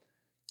also,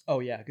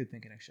 good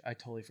thinking. Actually, I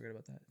totally forgot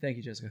about that. Thank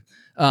you, Jessica.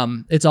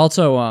 It's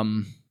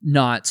also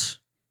not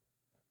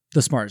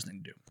the smartest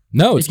thing to do.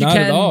 No, it's not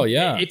at all.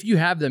 Yeah. If you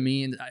have the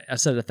means, I've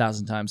said it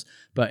 1,000 times,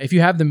 but if you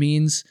have the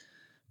means,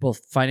 both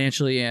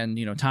financially and,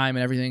 time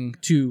and everything,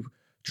 to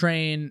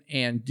train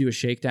and do a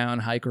shakedown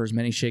hike or as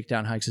many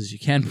shakedown hikes as you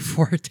can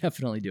before,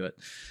 definitely do it.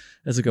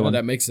 That's a good one.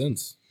 That makes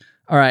sense.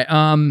 All right.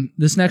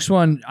 This next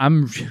one,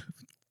 I'm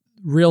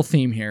real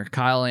theme here.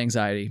 Kyle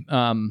anxiety.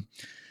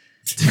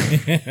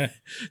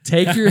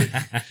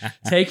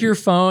 Take your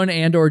phone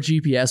and or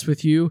GPS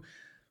with you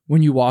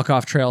when you walk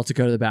off trail to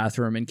go to the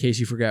bathroom in case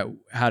you forget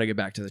how to get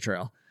back to the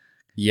trail.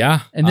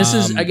 Yeah. And this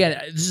is, again,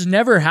 this has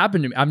never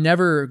happened to me. I've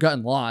never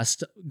gotten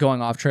lost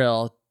going off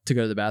trail to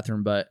go to the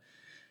bathroom, but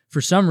for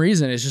some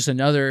reason, it's just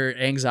another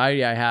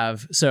anxiety I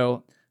have.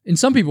 So, and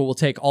some people will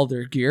take all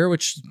their gear,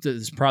 which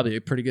is probably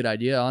a pretty good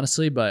idea,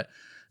 honestly, but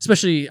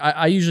especially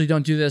I usually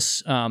don't do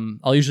this.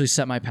 I'll usually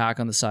set my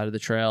pack on the side of the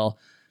trail.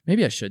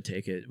 Maybe I should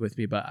take it with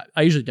me, but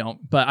I usually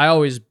don't. But I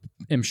always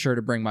am sure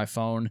to bring my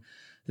phone.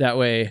 That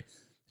way,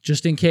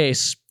 just in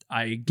case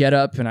I get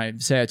up and I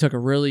say I took a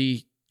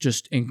really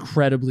just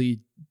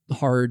incredibly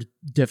hard,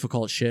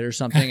 difficult shit or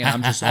something, and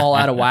I'm just all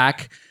out of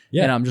whack,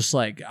 and I'm just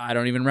like, I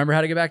don't even remember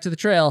how to get back to the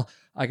trail.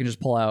 I can just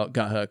pull out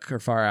gut hook or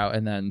far out,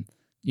 and then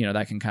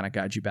that can kind of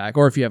guide you back.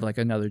 Or if you have like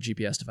another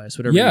GPS device,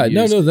 whatever. Yeah,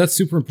 you use. no, that's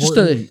super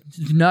important.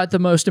 Just not the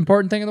most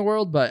important thing in the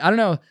world, but I don't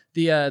know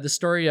the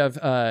story of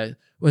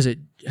was it?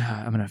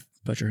 I'm gonna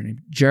butcher her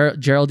name.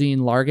 Geraldine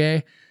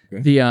Largay,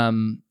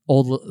 the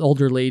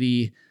older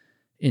lady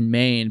in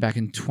Maine back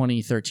in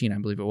 2013, I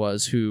believe it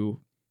was,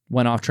 who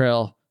went off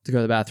trail to go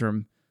to the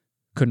bathroom,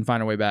 couldn't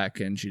find her way back,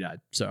 and she died.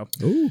 So,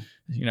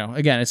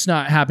 again, it's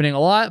not happening a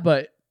lot,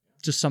 but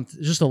just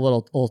a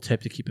little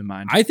tip to keep in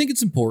mind. I think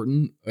it's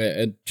important,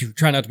 and to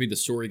try not to be the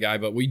story guy,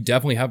 but we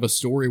definitely have a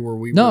story where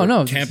we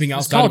were camping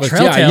outside of a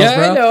trail tales,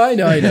 bro. I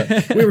know.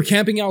 We were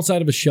camping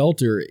outside of a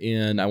shelter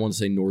in, I want to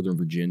say, Northern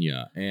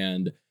Virginia,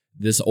 and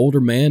this older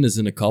man is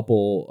in a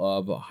couple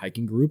of a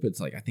hiking group. It's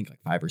like, I think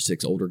like 5 or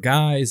 6 older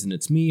guys, and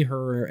it's me,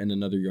 her, and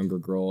another younger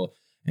girl,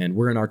 and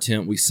we're in our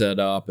tent. We set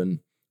up,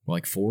 and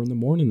like 4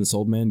 a.m, this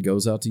old man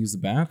goes out to use the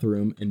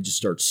bathroom and just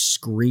starts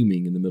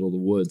screaming in the middle of the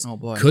woods. Oh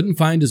boy! Couldn't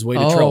find his way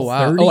to trail.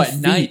 Wow. 30 at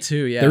feet, night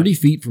too. Yeah, 30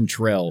 feet from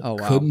trail. Oh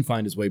wow! Couldn't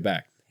find his way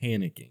back.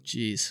 Panicking.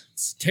 Jeez,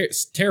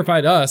 it's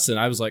terrified us, and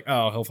I was like,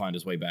 "Oh, he'll find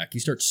his way back." He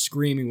starts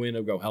screaming. We end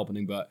up go helping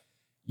him, but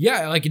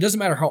yeah, like it doesn't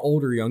matter how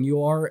old or young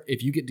you are.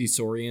 If you get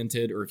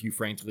disoriented, or if you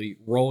frankly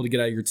roll to get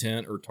out of your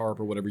tent or tarp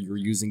or whatever you're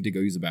using to go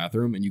use the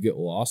bathroom, and you get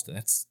lost,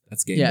 that's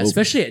game over. Yeah,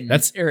 especially in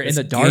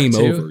the dark game too.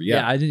 over.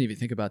 Yeah, I didn't even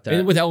think about that.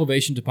 And with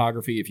elevation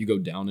topography, if you go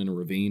down in a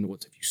ravine,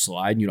 if you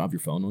slide and you don't have your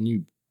phone on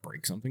you,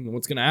 break something, then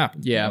what's going to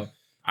happen? Yeah,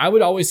 I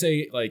would always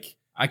say like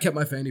I kept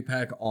my fanny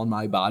pack on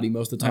my body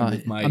most of the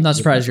time. I'm not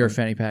surprised you're a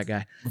fanny pack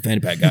guy.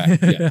 Fanny pack guy.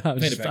 Yeah, I'm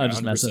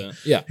just messing.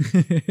 Yeah,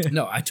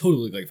 no, I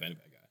totally look like a fanny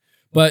pack guy.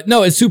 But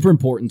no, it's super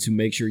important to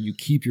make sure you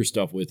keep your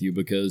stuff with you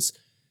because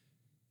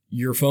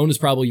your phone is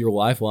probably your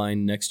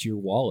lifeline next to your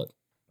wallet.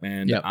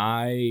 And if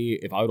I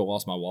would have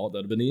lost my wallet, that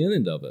would have been the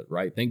end of it,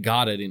 right? Thank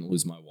God I didn't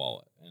lose my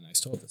wallet. And I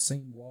still have the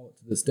same wallet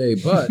to this day.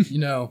 But,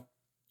 yeah.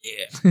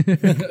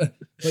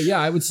 But yeah,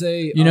 I would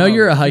say...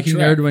 you're a hiking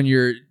nerd when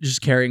you're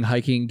just carrying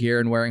hiking gear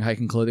and wearing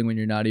hiking clothing when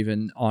you're not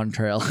even on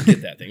trail. Look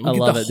at that thing.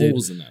 Look at the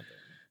holes in that thing.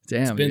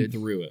 Damn, it's been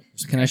through it.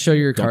 Can I show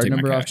your card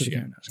number off to the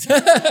camera?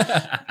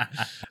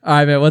 All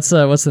right, man. What's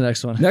the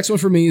next one? Next one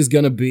for me is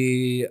gonna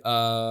be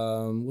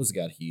what's it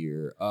got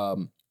here?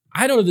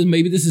 I don't know.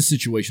 Maybe this is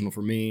situational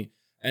for me.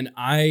 And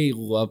I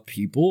love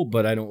people,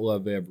 but I don't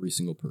love every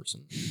single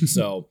person.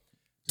 So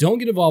don't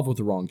get involved with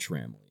the wrong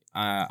family.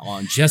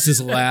 On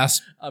Jess's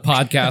last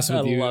podcast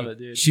with you, I love it,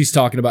 dude. She's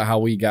talking about how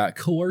we got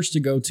coerced to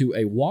go to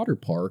a water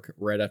park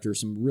right after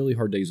some really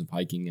hard days of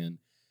hiking in.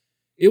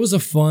 It was a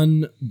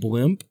fun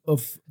blimp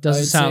of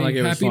doesn't sound like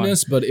it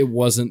happiness, but it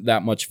wasn't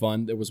that much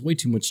fun. There was way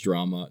too much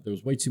drama. There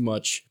was way too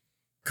much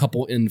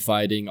couple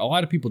infighting. A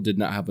lot of people did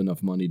not have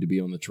enough money to be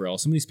on the trail.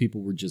 Some of these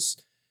people were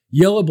just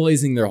yellow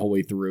blazing their whole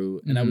way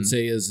through. And I would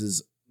say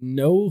is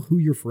know who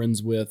you're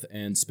friends with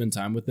and spend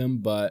time with them.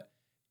 But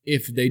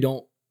if they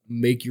don't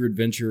make your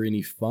adventure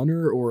any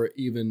funner or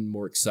even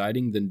more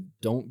exciting, then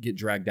don't get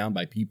dragged down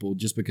by people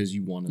just because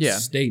you want to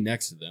stay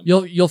next to them.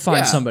 You'll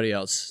find somebody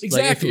else.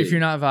 Exactly. Like if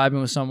you're not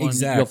vibing with someone,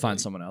 you'll find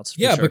someone else.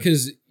 Yeah, sure.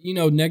 Because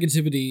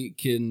negativity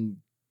can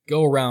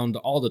go around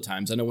all the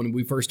times. I know when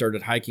we first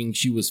started hiking,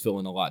 she was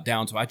feeling a lot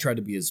down, so I tried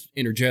to be as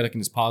energetic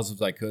and as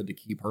positive as I could to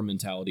keep her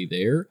mentality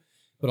there.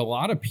 But a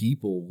lot of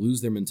people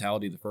lose their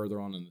mentality the further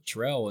on in the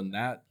trail, and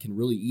that can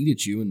really eat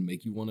at you and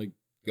make you want to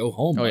go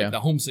home. The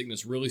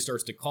homesickness really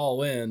starts to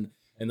call in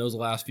those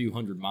last few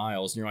 100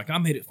 miles. And you're like, I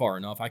made it far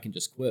enough. I can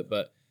just quit.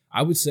 But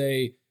I would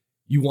say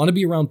you want to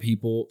be around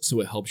people so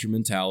it helps your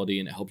mentality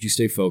and it helps you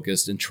stay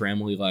focused. And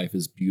tramily life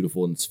is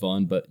beautiful and it's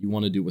fun, but you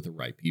want to do it with the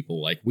right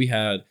people. Like we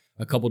had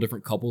a couple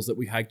different couples that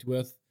we hiked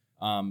with,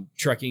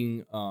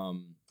 trekking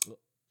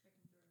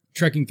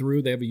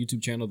through. They have a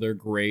YouTube channel. They're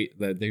great.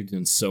 That they've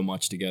done so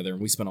much together.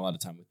 And we spent a lot of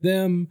time with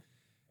them.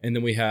 And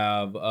then we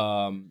have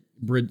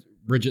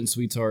Bridget and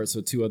Sweetheart, so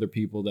two other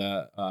people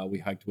that we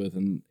hiked with.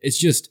 And it's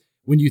just,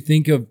 when you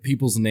think of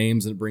people's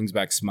names and it brings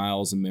back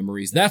smiles and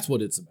memories, that's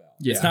what it's about.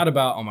 Yeah. It's not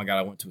about, oh my God,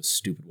 I went to a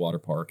stupid water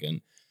park and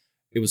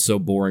it was so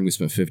boring. We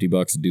spent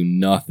 $50 to do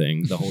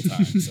nothing the whole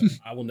time. So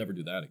I will never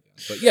do that again.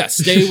 But yeah,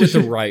 stay with the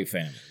right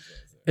family.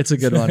 It's a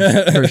good one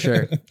for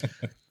sure. All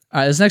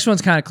right, this next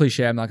one's kind of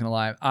cliche. I'm not going to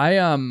lie.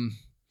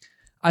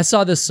 I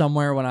saw this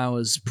somewhere when I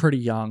was pretty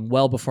young,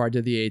 well before I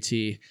did the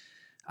AT.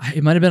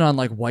 It might have been on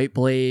like White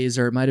Blaze,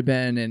 or it might have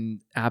been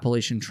in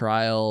Appalachian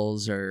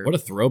Trials, or what a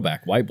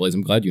throwback, White Blaze.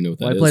 I'm glad you know what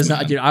that White is.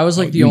 Blaze, dude, I was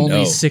like the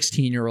only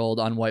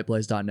 16-year-old on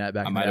whiteblaze.net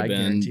back then. I might have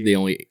been the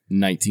only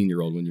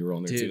 19-year-old when you were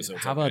on there too. So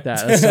how about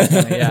that? That's so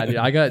funny. Yeah, dude,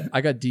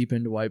 I got deep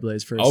into White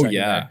Blaze for a second. Oh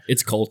yeah, there.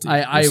 It's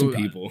culty. Some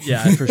people.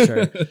 Yeah, for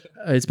sure.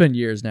 It's been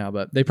years now,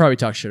 but they probably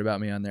talk shit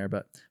about me on there.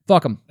 But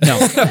fuck them. No,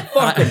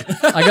 fuck them.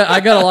 I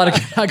got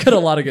a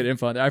lot of good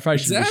info on there. I probably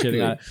shouldn't be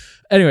shitting on it.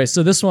 Anyway,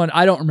 so this one,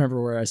 I don't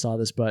remember where I saw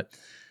this, but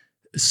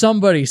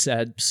somebody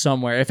said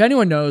somewhere, if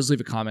anyone knows,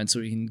 leave a comment so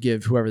we can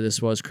give whoever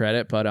this was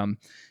credit. But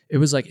it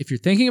was like, if you're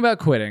thinking about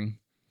quitting,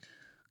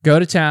 go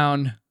to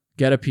town,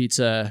 get a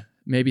pizza,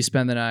 maybe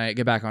spend the night,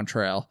 get back on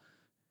trail.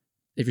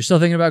 If you're still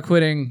thinking about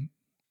quitting,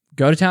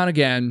 go to town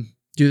again,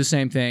 do the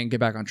same thing, get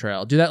back on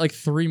trail. Do that like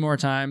 3 more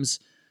times.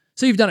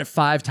 So you've done it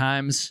 5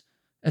 times.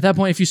 At that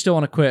point, if you still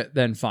want to quit,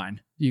 then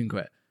fine, you can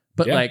quit.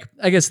 But like,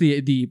 I guess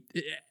the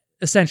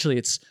essentially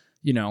it's,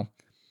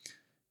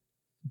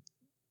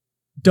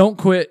 don't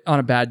quit on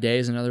a bad day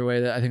is another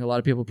way that I think a lot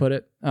of people put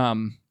it.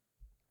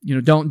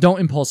 Don't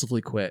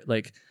impulsively quit.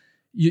 Like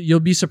you'll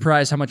be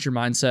surprised how much your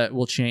mindset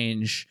will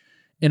change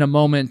in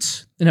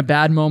a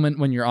bad moment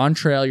when you're on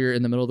trail, you're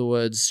in the middle of the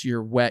woods,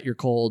 you're wet, you're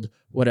cold,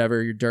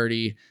 whatever, you're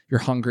dirty, you're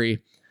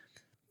hungry.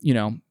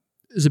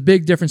 There's a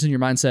big difference in your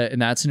mindset in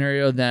that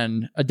scenario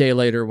than a day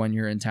later when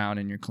you're in town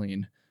and you're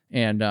clean.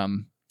 And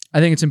I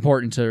think it's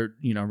important to,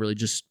 really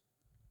just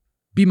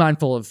be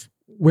mindful of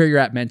where you're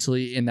at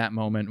mentally in that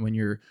moment when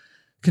you're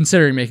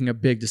considering making a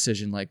big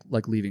decision like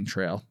leaving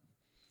trail.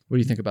 What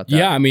do you think about that?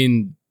 Yeah, I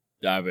mean,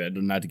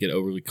 not to get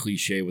overly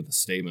cliche with the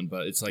statement,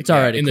 but it's like in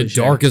cliche. The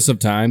darkest of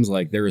times,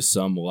 like there is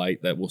some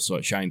light that will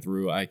shine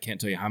through. I can't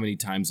tell you how many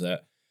times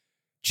that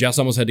Jess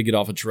almost had to get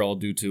off a trail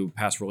due to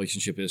past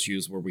relationship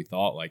issues where we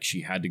thought like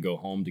she had to go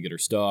home to get her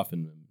stuff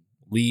and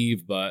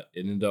leave, but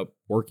it ended up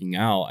working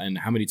out. And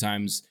how many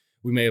times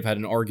we may have had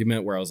an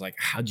argument where I was like,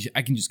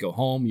 I can just go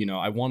home.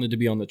 I wanted to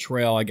be on the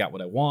trail. I got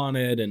what I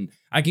wanted and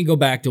I can go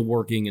back to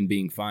working and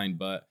being fine.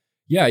 But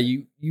yeah,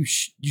 you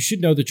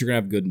should know that you're going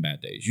to have good and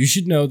bad days. You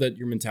should know that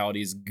your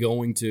mentality is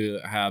going to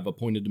have a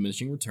point of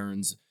diminishing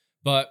returns,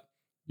 but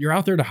you're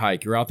out there to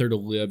hike. You're out there to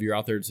live. You're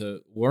out there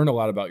to learn a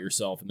lot about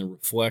yourself and then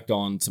reflect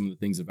on some of the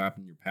things that have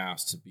happened in your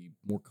past to be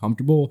more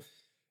comfortable.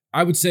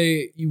 I would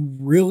say you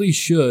really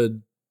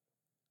should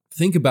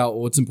think about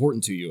what's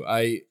important to you.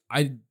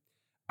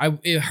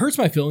 It hurts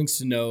my feelings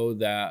to know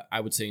that I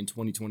would say in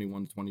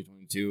 2021 to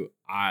 2022,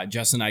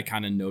 Jess and I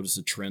kind of noticed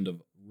a trend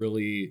of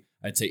really,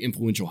 I'd say,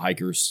 influential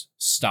hikers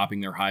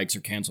stopping their hikes or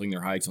canceling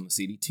their hikes on the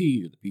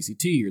CDT or the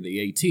PCT or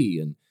the AT.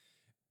 And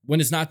when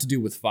it's not to do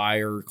with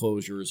fire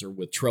closures or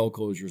with trail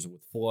closures or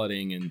with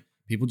flooding and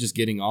people just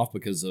getting off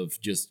because of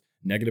just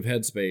negative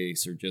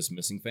headspace or just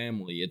missing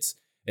family,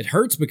 it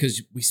hurts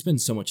because we spend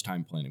so much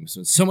time planning. We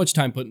spend so much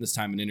time putting this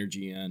time and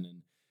energy in,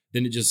 and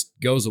then it just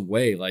goes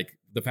away. Like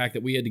the fact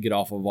that we had to get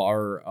off of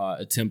our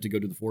attempt to go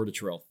to the Florida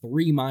Trail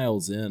 3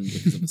 miles in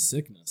because of a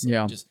sickness.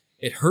 Yeah.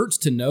 It hurts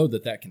to know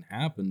that can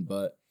happen,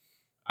 but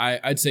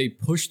I'd say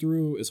push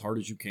through as hard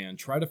as you can.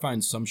 Try to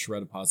find some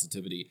shred of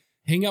positivity.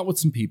 Hang out with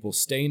some people.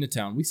 Stay in a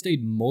town. We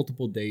stayed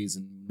multiple days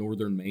in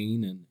northern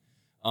Maine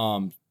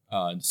and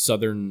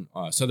southern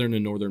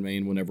and northern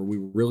Maine whenever we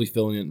were really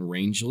feeling it in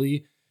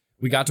Rangeley.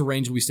 We got to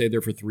Rangeley. We stayed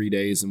there for 3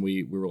 days, and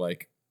we were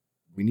like,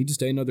 we need to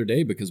stay another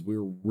day because we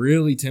were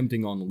really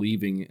tempting on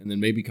leaving and then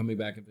maybe coming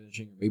back and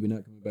finishing, or maybe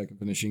not coming back and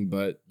finishing.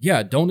 But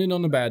yeah, don't end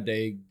on a bad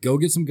day. Go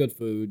get some good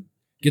food,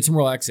 get some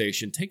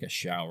relaxation, take a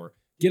shower,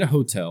 get a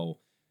hotel,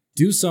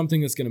 do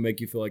something that's going to make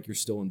you feel like you're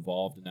still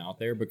involved and out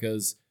there,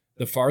 because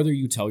the farther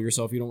you tell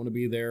yourself you don't want to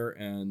be there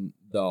and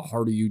the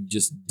harder you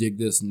just dig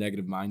this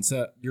negative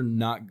mindset, you're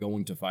not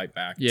going to fight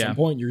back. At some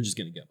point, you're just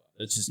going to give up.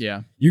 It's just,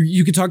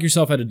 you can talk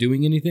yourself out of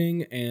doing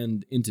anything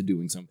and into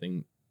doing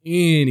something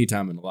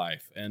anytime in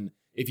life. And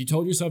if you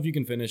told yourself you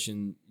can finish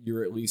and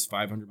you're at least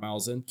 500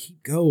 miles in,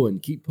 keep going,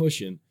 keep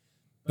pushing.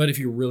 But if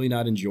you're really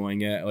not enjoying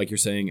it, like you're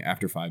saying,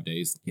 after 5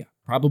 days,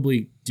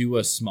 probably do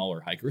a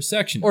smaller hike or a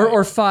section.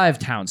 Or 5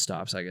 town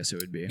stops, I guess it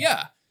would be.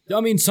 Yeah.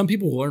 I mean, some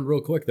people learn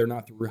real quick. They're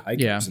not through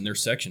hikers and they're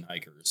section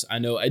hikers. I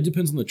know it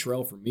depends on the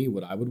trail for me,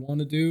 what I would want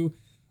to do.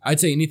 I'd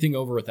say anything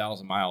over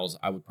 1,000 miles,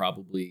 I would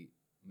probably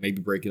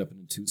maybe break it up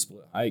into 2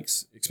 split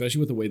hikes, especially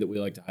with the way that we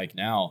like to hike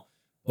now.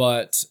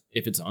 But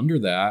if it's under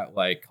that,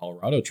 like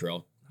Colorado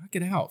Trail, knock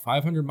it out.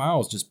 500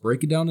 miles, just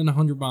break it down in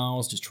 100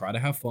 miles. Just try to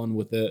have fun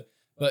with it.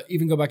 But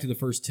even go back to the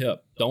first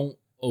tip. Don't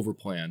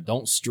overplan.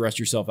 Don't stress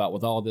yourself out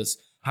with all this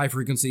high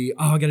frequency.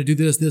 Oh, I got to do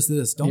this.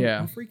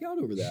 Don't freak out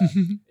over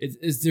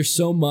that. There's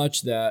so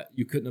much that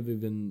you couldn't have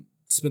even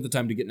spent the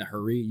time to get in a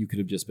hurry. You could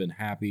have just been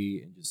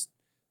happy and just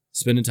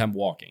spending time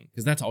walking,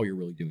 because that's all you're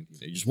really doing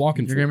today. Just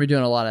walking. You're going to be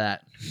doing a lot of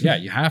that. Yeah,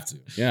 you have to.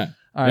 Yeah.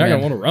 All you're right, not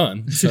going to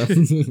want to run.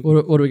 So.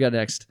 What do we got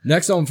next?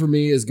 Next one for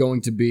me is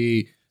going to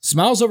be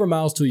smiles over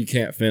miles till you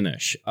can't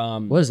finish.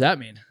 What does that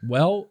mean?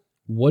 Well,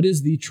 what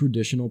is the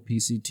traditional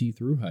PCT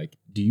through hike?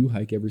 Do you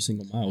hike every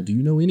single mile? Do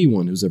you know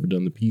anyone who's ever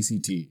done the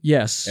PCT?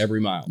 Yes. Every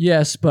mile?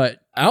 Yes,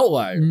 but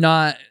outlier.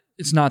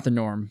 It's not the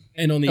norm.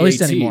 And on the at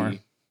least AT, anymore.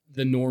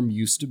 The norm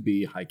used to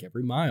be hike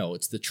every mile.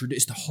 It's the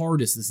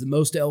hardest. It's the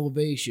most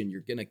elevation.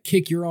 You're going to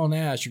kick your own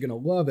ass. You're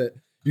going to love it.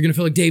 You're going to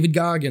feel like David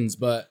Goggins.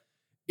 But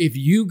if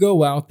you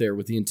go out there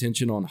with the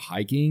intention on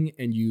hiking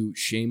and you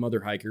shame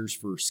other hikers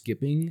for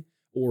skipping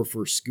or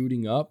for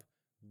scooting up,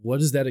 what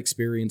is that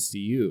experience to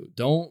you?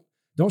 Don't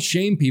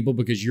shame people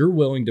because you're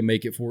willing to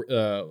make it for,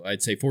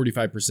 I'd say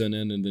 45%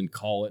 in and then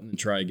call it and then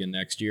try again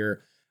next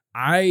year.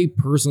 I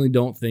personally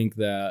don't think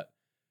that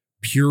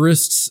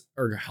purists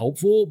are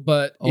helpful,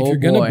 but if you're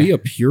going to be a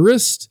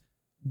purist,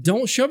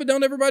 don't shove it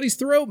down everybody's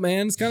throat,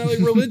 man. It's kind of like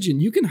religion.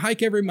 You can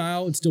hike every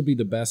mile and still be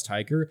the best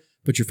hiker,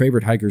 but your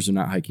favorite hikers are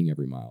not hiking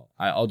every mile.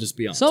 I'll just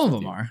be honest. Some of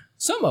them are.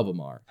 Some of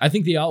them are. I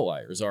think the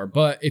outliers are.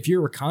 But if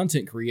you're a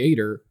content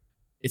creator,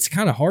 it's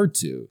kind of hard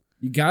to.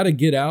 You got to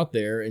get out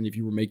there. And if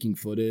you were making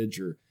footage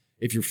or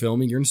if you're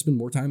filming, you're going to spend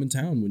more time in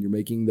town when you're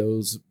making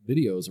those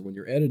videos or when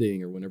you're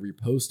editing or whenever you're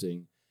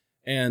posting.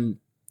 And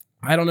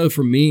I don't know,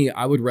 for me,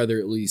 I would rather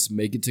at least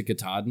make it to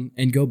Katahdin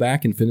and go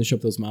back and finish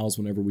up those miles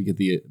whenever we get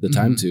the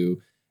time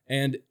to.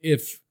 And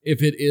if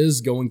it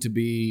is going to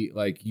be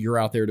like you're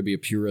out there to be a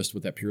purist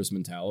with that purist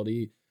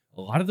mentality,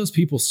 a lot of those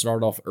people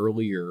start off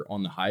earlier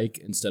on the hike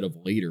instead of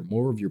later.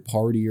 More of your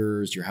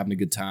partiers, you're having a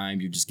good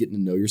time, you're just getting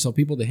to know yourself.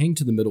 People, they hang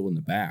to the middle and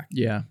the back.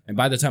 Yeah. And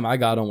by the time I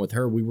got on with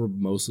her, we were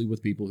mostly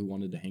with people who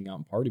wanted to hang out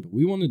and party, but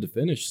we wanted to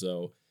finish.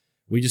 So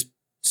we just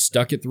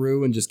stuck it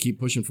through and just keep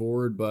pushing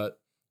forward. But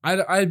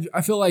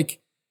I feel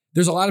like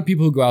there's a lot of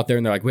people who go out there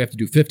and they're like, we have to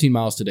do 15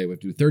 miles today. We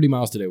have to do 30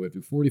 miles today. We have to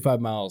do 45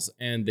 miles.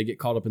 And they get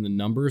caught up in the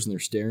numbers and they're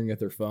staring at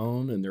their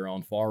phone and they're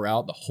on far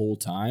out the whole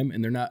time.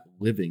 And they're not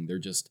living. They're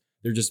just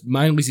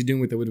mindlessly doing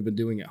what they would have been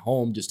doing at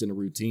home, just in a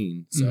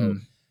routine. So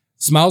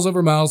smiles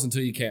over miles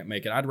until you can't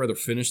make it. I'd rather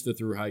finish the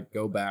through hike,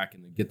 go back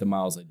and then get the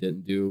miles I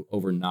didn't do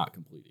over not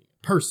completing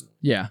it. Personally.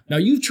 Yeah. Now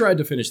you've tried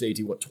to finish the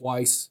AT,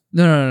 twice?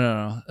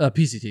 No.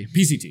 PCT.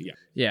 PCT, yeah.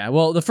 Yeah.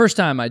 Well, the first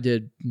time I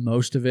did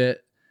most of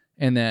it.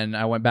 And then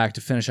I went back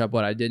to finish up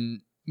what I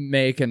didn't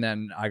make, and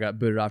then I got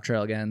booted off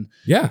trail again.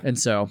 Yeah. And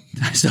so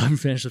I still haven't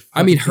finished the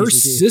I mean,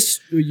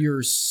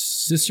 your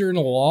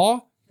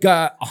sister-in-law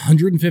got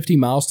 150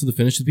 miles to the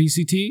finish of the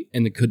PCT,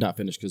 and they could not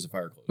finish because of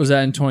fire closure. Was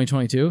that in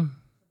 2022?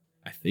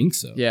 I think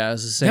so. Yeah, it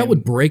was the same. That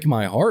would break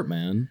my heart,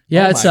 man.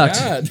 Yeah, it sucked.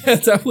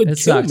 That would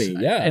kill me.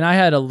 Yeah. And I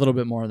had a little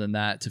bit more than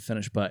that to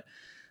finish, but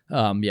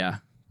yeah.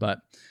 But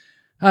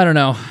I don't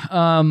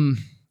know.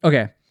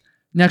 Okay.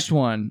 Next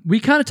one. We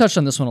kind of touched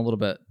on this one a little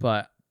bit,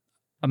 but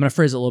I'm going to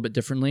phrase it a little bit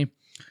differently.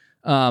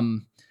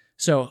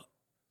 So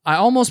I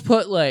almost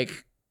put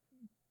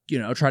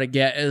try to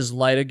get as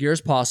light a gear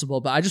as possible,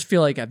 but I just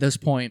feel like at this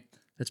point,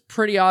 it's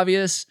pretty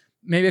obvious.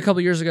 Maybe a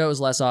couple years ago, it was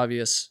less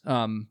obvious.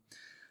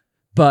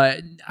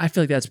 But I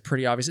feel like that's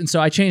pretty obvious. And so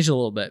I changed it a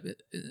little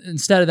bit.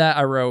 Instead of that,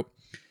 I wrote,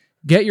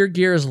 get your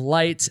gear as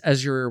light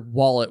as your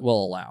wallet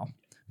will allow.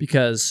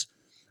 Because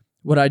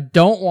what I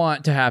don't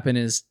want to happen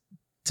is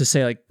to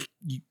say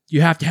you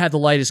have to have the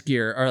lightest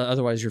gear or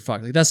otherwise you're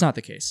fucked. That's not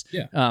the case.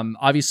 Yeah.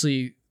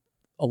 Obviously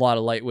a lot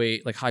of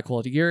lightweight, high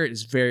quality gear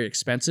is very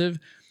expensive.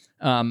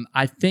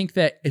 I think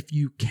that if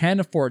you can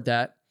afford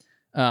that,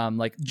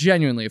 like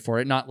genuinely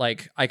afford it, not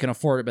like I can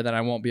afford it, but then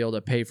I won't be able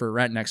to pay for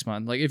rent next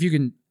month. Like if you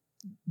can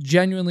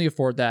genuinely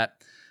afford that,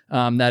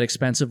 that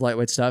expensive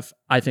lightweight stuff,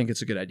 I think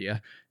it's a good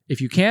idea.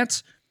 If you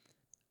can't,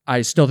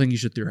 I still think you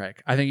should through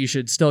hike. I think you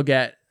should still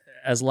get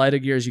as light a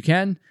gear as you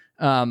can.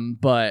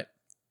 But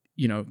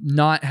you know,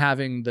 not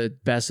having the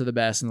best of the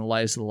best and the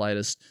lightest of the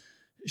lightest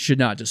should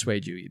not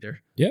dissuade you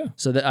either. Yeah.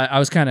 So that I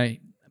was kind of,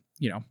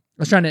 you know, I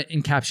was trying to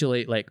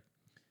encapsulate, like,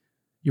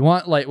 you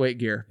want lightweight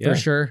gear for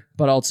sure,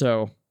 but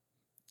also,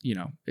 you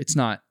know, it's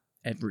not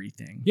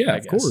everything. Yeah,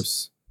 of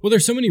course. Well,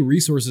 there's so many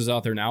resources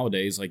out there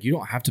nowadays. Like, you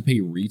don't have to pay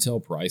retail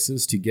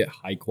prices to get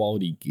high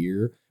quality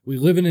gear. We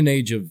live in an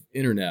age of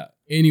internet,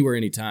 anywhere,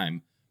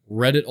 anytime.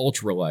 Reddit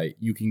Ultralight,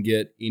 you can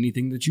get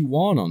anything that you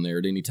want on there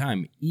at any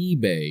time.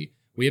 eBay.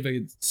 We have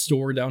a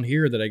store down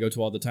here that I go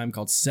to all the time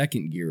called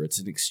Second Gear. It's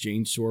an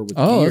exchange store with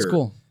gear. Oh, that's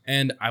cool.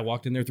 And I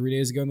walked in there 3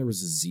 days ago and there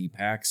was a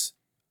Z-Packs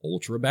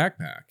Ultra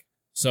backpack.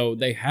 So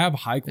they have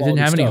high quality stuff. It didn't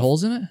have any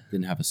holes in it?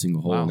 Didn't have a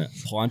single hole in it.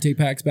 Plante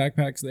Packs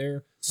backpacks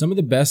there. Some of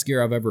the best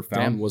gear I've ever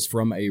found was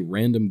from a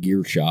random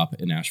gear shop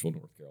in Asheville,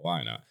 North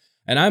Carolina.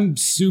 And I'm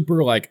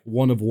super like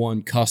one of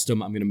one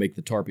custom. I'm going to make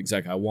the tarp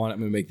exactly how I want it. I'm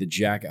going to make the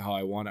jacket how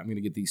I want it. I'm going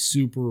to get these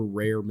super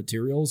rare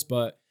materials.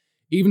 But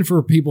even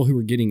for people who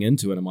are getting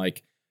into it, I'm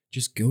like,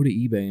 just go to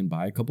eBay and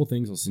buy a couple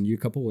things. I'll send you a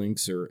couple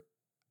links, or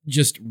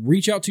just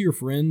reach out to your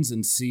friends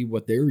and see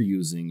what they're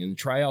using and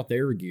try out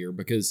their gear,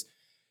 because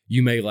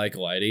you may like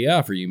Light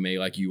AF, or you may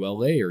like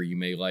ULA, or you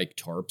may like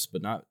tarps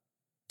but not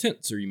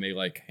tents, or you may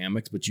like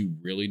hammocks but you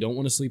really don't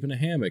want to sleep in a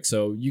hammock.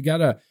 So you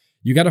gotta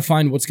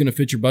find what's going to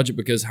fit your budget,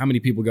 because how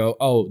many people go,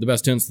 oh, the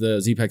best tent's the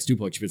Z-Packs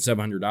Duplex, you spend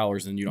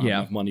 $700 and you don't have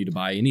enough money to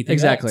buy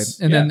anything else.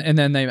 And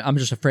then I'm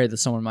just afraid that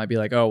someone might be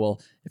like, oh, well,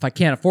 if I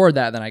can't afford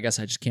that, then I guess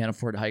I just can't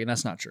afford to hike. And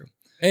that's not true.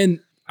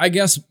 And I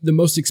guess the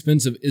most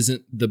expensive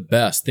isn't the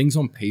best. Things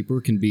on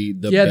paper can be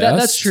the best. Yeah,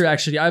 that's true,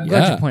 actually. I'm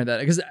glad you pointed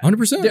that, because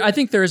 100%. I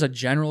think there is a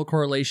general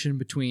correlation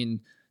between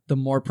the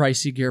more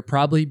pricey gear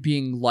probably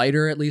being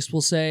lighter, at least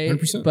we'll say,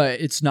 100%.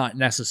 But it's not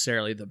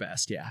necessarily the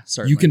best. Yeah,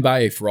 certainly. You can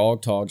buy a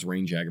Frog Togs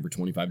rain jacket for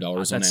 $25 on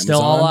Amazon. That's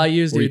still all I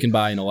use, dude. Or you can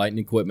buy an Enlightened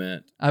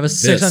Equipment. I have a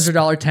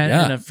 $600 tent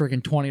and a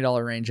freaking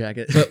 $20 rain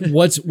jacket. But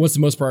what's the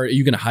most part? Are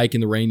you going to hike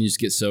in the rain and you just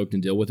get soaked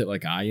and deal with it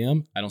like I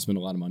am? I don't spend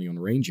a lot of money on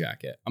a rain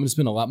jacket. I'm going to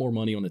spend a lot more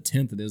money on a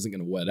tent that isn't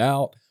going to wet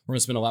out. We're going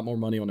to spend a lot more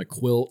money on a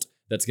quilt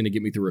that's going to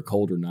get me through a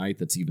colder night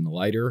that's even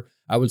lighter.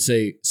 I would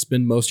say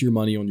spend most of your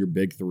money on your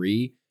big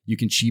three. You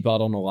can cheap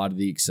out on a lot of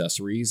the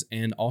accessories,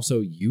 and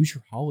also use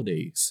your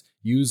holidays.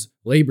 Use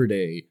Labor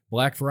Day,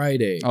 Black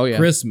Friday,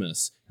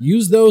 Christmas.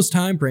 Use those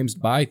time frames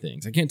to buy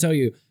things. I can't tell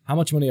you how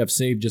much money I've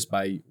saved just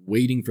by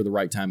waiting for the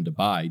right time to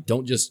buy.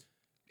 Don't just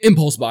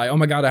impulse buy. Oh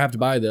my God, I have to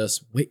buy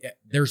this. Wait,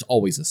 there's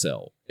always a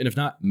sale. And if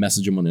not,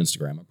 message them on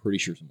Instagram. I'm pretty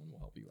sure someone will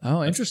help you.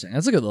 Oh, interesting.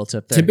 That's a good little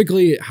tip there.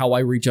 Typically, how I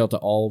reach out to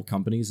all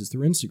companies is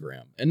through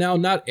Instagram. And now,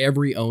 not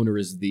every owner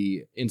is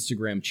the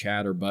Instagram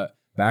chatter, but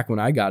back when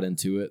I got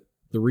into it,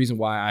 the reason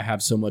why I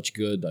have so much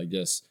good, I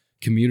guess,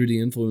 community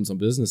influence on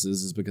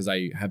businesses is because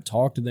I have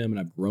talked to them and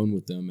I've grown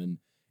with them. And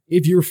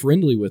if you're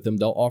friendly with them,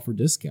 they'll offer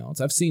discounts.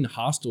 I've seen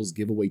hostels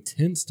give away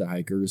tents to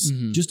hikers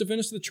just to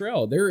finish the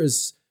trail. There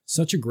is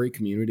such a great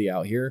community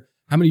out here.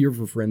 How many of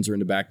your friends are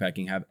into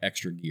backpacking have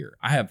extra gear?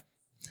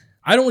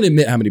 I don't want to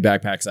admit how many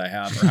backpacks I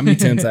have or how many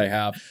tents I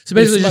have. So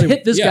basically, just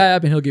hit this guy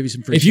up and he'll give you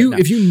some free shit.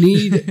 If you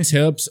need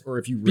tips, or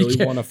if you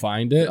really want to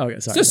find it,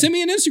 just send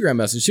me an Instagram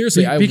message.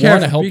 Seriously, I want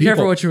to help people. Be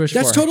careful what you wish for.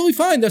 That's totally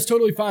fine. That's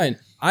totally fine.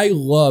 I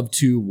love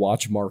to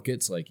watch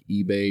markets like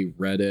eBay,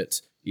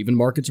 Reddit, even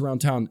markets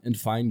around town, and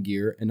find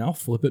gear, and I'll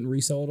flip it and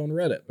resell it on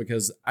Reddit,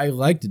 because I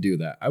like to do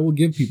that. I will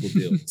give people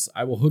deals.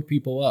 I will hook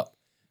people up.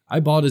 I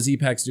bought a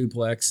Z-Packs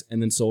Duplex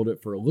and then sold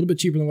it for a little bit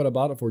cheaper than what I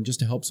bought it for, just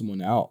to help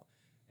someone out.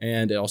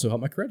 And it also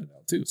helped my credit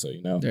out too. So,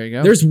 there you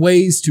go. There's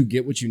ways to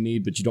get what you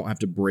need, but you don't have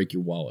to break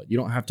your wallet. You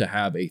don't have to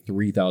have a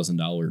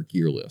 $3,000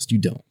 gear list. You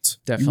don't.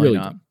 Definitely really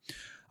not. Don't.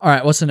 All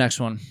right. What's the next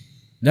one?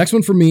 Next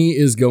one for me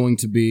is going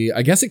to be,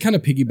 I guess it kind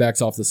of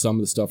piggybacks off some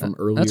of the stuff from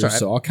earlier. That's right.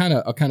 So I'll kind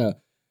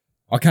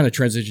of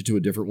transition to a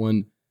different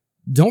one.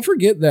 Don't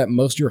forget that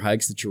most of your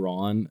hikes that you're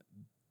on,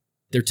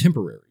 they're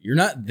temporary. You're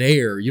not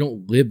there. You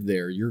don't live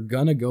there. You're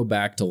going to go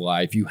back to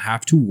life. You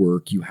have to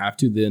work. You have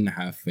to then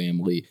have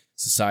family,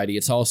 society.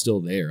 It's all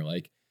still there.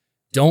 Like,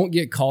 don't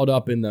get caught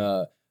up in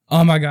the,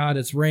 oh my God,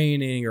 it's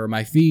raining, or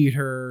my feet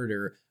hurt,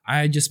 or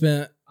I just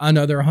spent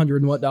another $100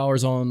 and what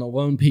dollars on the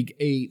Lone Peak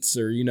 8s,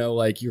 or,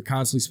 like you're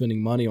constantly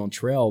spending money on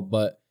trail,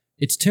 but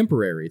it's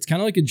temporary. It's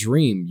kind of like a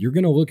dream. You're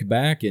going to look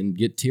back and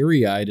get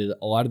teary-eyed at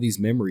a lot of these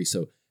memories.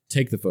 So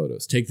take the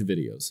photos, take the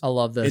videos. I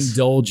love this.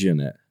 Indulge in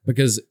it,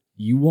 because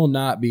you will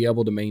not be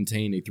able to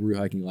maintain a thru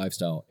hiking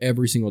lifestyle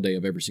every single day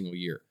of every single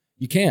year.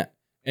 You can't.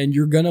 And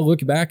you're going to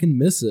look back and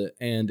miss it.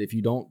 And if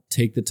you don't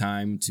take the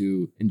time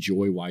to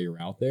enjoy while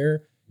you're out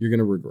there, you're going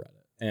to regret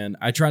it. And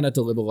I try not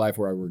to live a life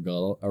where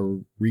I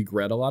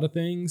regret a lot of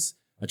things.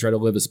 I try to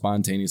live as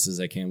spontaneous as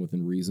I can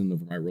within reason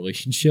of my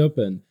relationship.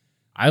 And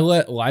I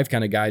let life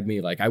kind of guide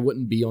me. Like, I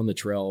wouldn't be on the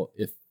trail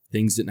if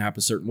things didn't happen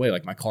a certain way.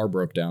 Like my car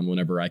broke down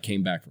whenever I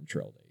came back from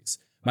trail days.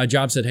 My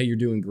job said, hey, you're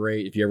doing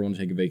great. If you ever want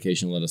to take a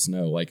vacation, let us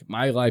know. Like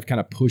my life kind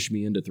of pushed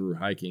me into through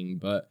hiking,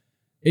 but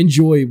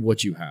enjoy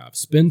what you have.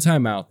 Spend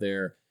time out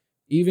there.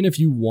 Even if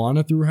you want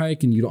to through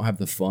hike and you don't have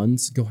the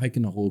funds, go hike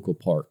in a local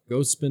park.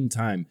 Go spend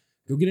time.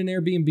 Go get an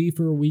Airbnb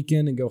for a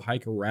weekend and go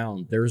hike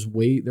around. There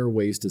are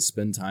ways to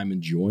spend time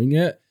enjoying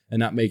it and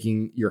not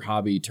making your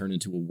hobby turn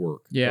into a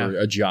work or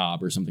a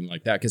job or something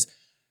like that. Because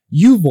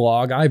you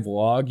vlog, I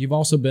vlog. You've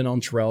also been on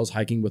trails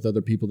hiking with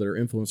other people that are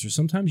influencers.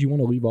 Sometimes you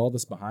want to leave all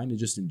this behind and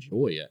just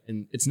enjoy it.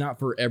 And it's not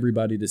for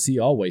everybody to see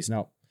always.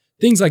 Now,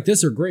 things like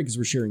this are great because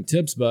we're sharing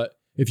tips, but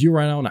if you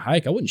were out on a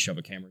hike, I wouldn't shove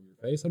a camera in your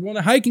face. I'd want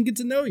to hike and get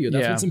to know you.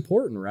 That's what's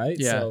important, right?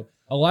 Yeah. So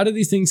a lot of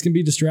these things can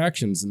be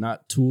distractions and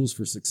not tools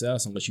for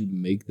success unless you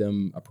make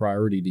them a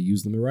priority to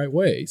use them the right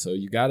way. So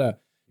you gotta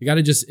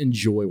just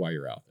enjoy while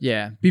you're out there.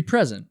 Yeah. Be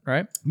present,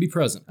 right? Be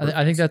present.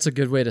 I think that's a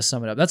good way to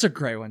sum it up. That's a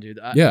great one, dude.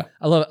 Yeah.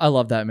 I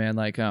love that, man.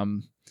 Like,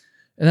 and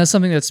that's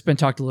something that's been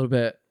talked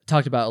about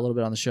a little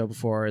bit on the show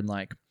before. And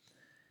like,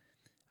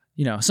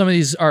 you know, some of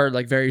these are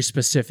like very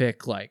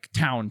specific, like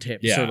town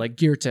tips or like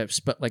gear tips,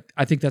 but like,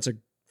 I think that's a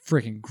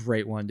freaking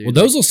great one, dude. Well,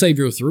 those will save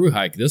you through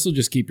hike. This will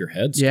just keep your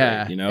head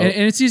straight, you know?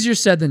 And it's easier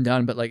said than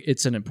done, but like,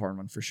 it's an important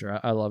one for sure.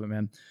 I love it,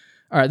 man.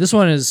 All right. This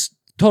one is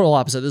total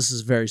opposite. This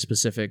is very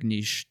specific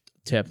niche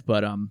tip,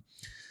 but,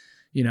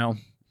 you know,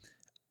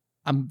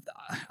 I'm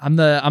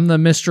the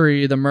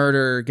mystery, the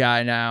murder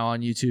guy now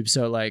on YouTube.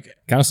 So like,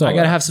 I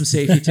gotta have some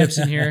safety tips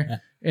in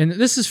here. And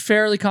this is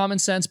fairly common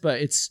sense,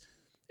 but it's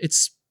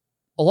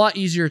a lot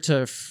easier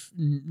to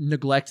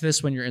neglect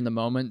this when you're in the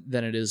moment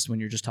than it is when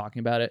you're just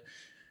talking about it.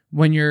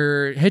 When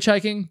you're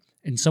hitchhiking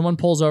and someone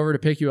pulls over to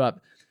pick you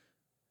up,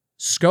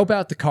 scope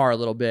out the car a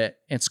little bit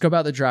and scope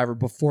out the driver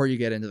before you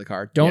get into the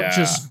car. Don't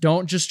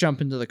just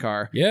jump into the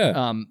car.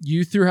 Yeah.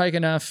 You through hike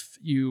enough,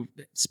 you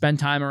spend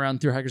time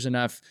around through hikers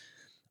enough.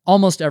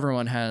 Almost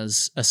everyone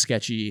has a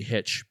sketchy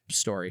hitch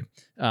story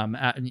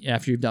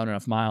after you've done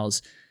enough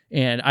miles.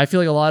 And I feel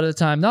like a lot of the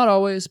time, not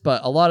always,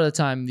 but a lot of the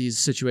time, these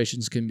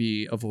situations can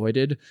be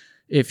avoided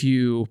if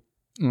you,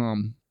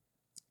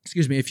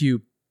 if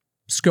you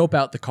scope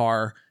out the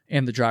car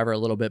and the driver a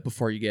little bit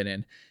before you get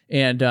in.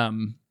 And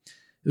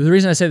the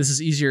reason I say this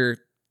is easier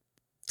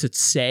to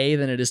say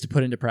than it is to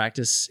put into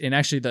practice, and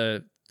actually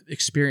the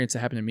experience that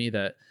happened to me,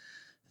 that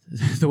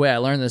the way I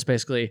learned this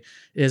basically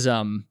is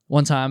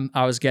one time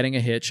I was getting a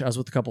hitch. I was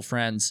with a couple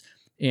friends.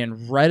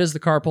 And right as the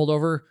car pulled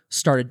over,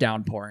 started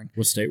downpouring.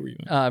 What state were you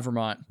in?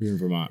 Vermont. You're in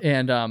Vermont.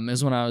 And it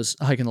was when I was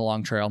hiking the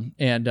long trail.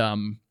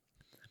 And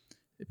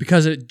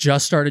because it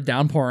just started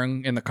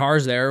downpouring and the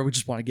car's there, we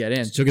just want to get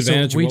in. Took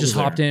advantage. So we just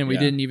hopped in. We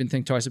didn't even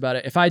think twice about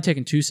it. If I had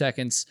taken 2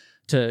 seconds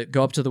to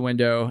go up to the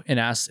window and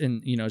ask,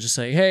 and just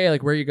say, hey,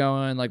 like, where are you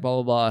going? Like,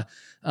 blah, blah,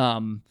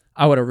 blah.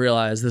 I would have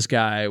realized this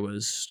guy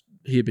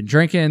he had been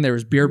drinking. There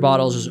was beer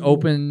bottles just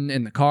open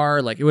in the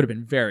car. Like, it would have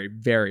been very,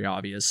 very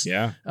obvious.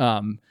 Yeah.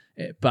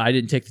 But I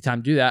didn't take the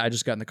time to do that. I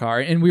just got in the car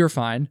and we were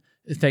fine.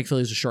 Thankfully,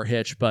 it was a short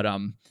hitch, but,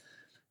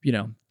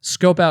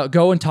 scope out,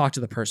 go and talk to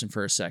the person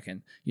for a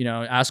second,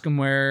 ask them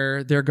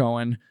where they're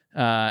going,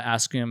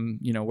 ask them,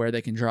 where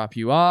they can drop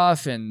you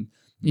off. And,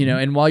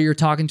 and while you're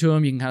talking to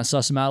them, you can kind of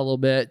suss them out a little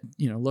bit,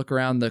 look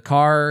around the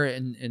car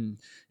and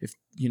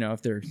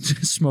if they're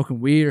smoking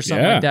weed or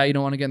something like that, you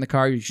don't want to get in the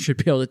car. You should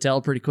be able to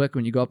tell pretty quick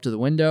when you go up to the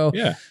window.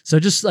 Yeah. So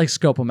just like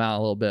scope them out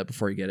a little bit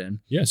before you get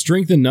in. Yeah.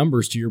 Strength in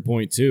numbers, to your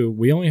point too.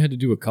 We only had to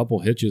do a couple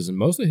hitches and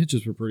most of the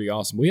hitches were pretty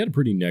awesome. We had a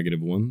pretty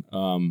negative one.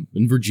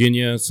 In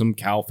Virginia, some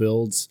cow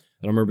fields.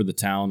 I don't remember the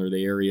town or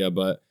the area,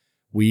 but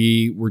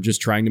we were just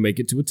trying to make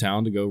it to a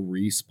town to go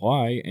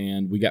resupply.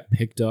 And we got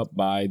picked up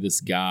by this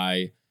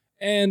guy.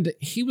 And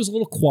he was a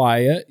little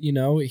quiet,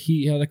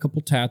 he had a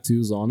couple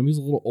tattoos on him. He's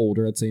a little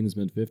older, I'd say in his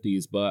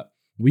mid-50s, but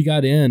we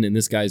got in and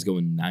this guy's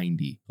going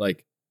 90.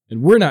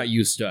 And we're not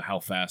used to how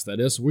fast that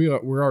is. We're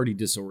already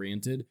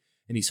disoriented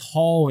and he's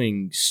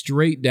hauling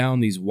straight down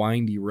these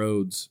windy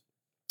roads.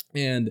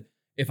 And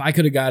if I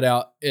could have got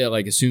out,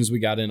 as soon as we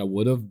got in, I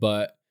would have,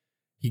 but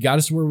he got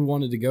us to where we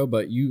wanted to go.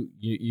 But you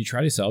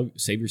try to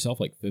save yourself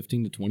like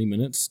 15 to 20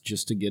 minutes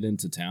just to get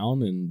into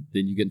town, and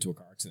then you get into a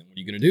car accident. What are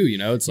you going to do?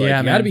 It's like,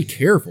 you got to be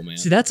careful, man.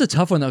 See, that's a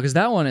tough one though, because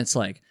that one, it's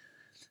like,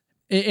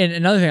 and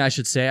another thing I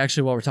should say,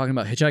 actually, while we're talking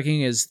about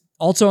hitchhiking, is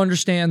also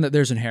understand that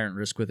there's inherent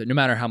risk with it, no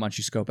matter how much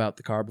you scope out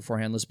the car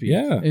beforehand. Let's be,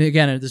 yeah. And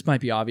again, this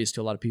might be obvious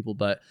to a lot of people,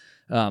 but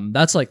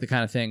that's like the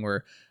kind of thing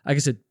where, like I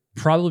said,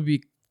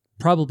 probably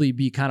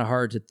be kind of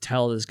hard to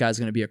tell this guy's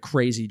going to be a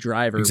crazy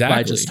driver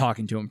by just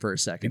talking to him for a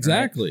second.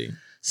 Exactly. Right?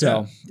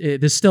 So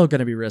there's still going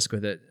to be risk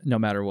with it no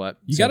matter what.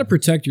 You got to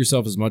protect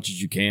yourself as much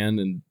as you can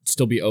and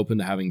still be open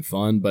to having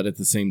fun. But at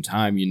the same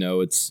time,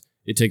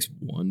 it takes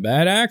one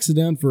bad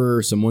accident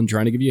for someone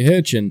trying to give you a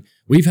hitch. And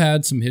we've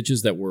had some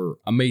hitches that were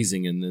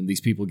amazing. And then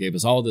these people gave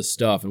us all this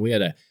stuff. And we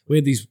had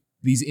these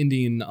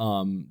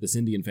Indian, this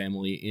Indian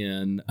family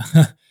in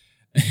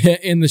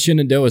in the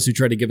Shenandoahs who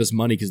tried to give us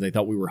money because they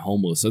thought we were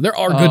homeless. So there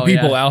are good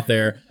people out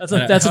there. That's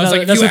I was another.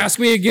 like, if you ask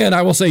me again,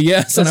 I will say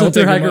yes. That's and I will a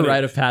Thru take your Hiker money.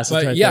 rite of passage.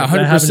 But right yeah,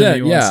 there. That happened to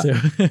me 100%. once,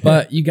 Yeah. too.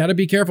 But you got to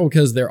be careful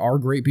because there are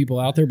great people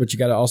out there, but you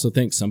got to also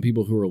think some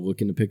people who are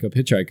looking to pick up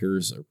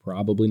hitchhikers are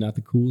probably not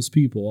the coolest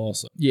people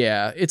also.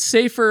 Yeah, it's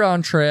safer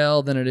on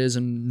trail than it is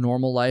in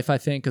normal life, I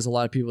think, because a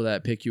lot of people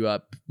that pick you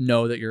up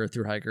know that you're a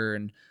thru hiker.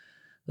 And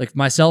like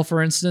myself,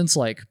 for instance,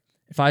 like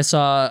if I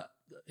saw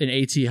an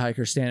AT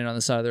hiker standing on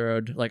the side of the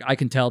road, like I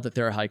can tell that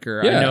they're a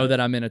hiker. Yeah. I know that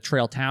I'm in a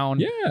trail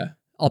town. Yeah.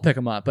 I'll pick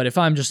them up. But if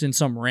I'm just in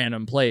some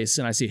random place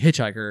and I see a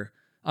hitchhiker,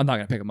 I'm not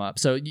going to pick them up.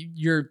 So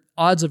your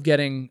odds of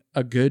getting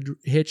a good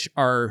hitch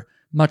are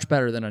much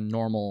better than a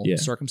normal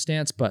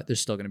circumstance, but there's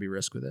still going to be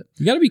risk with it.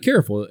 You got to be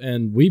careful.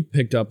 And we've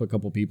picked up a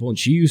couple people, and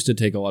she used to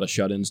take a lot of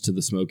shut-ins to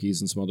the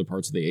Smokies and some other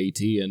parts of the AT.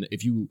 And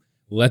if you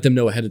let them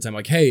know ahead of time,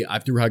 like, hey,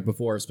 I've thru hiked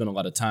before, I've spent a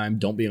lot of time,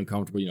 don't be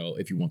uncomfortable. You know,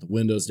 if you want the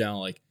windows down,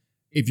 like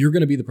if you're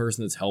going to be the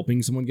person that's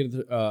helping someone get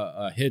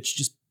a hitch,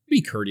 just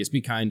be courteous,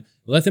 be kind.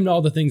 Let them know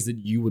all the things that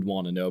you would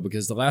want to know,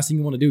 because the last thing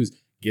you want to do is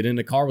get in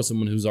a car with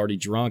someone who's already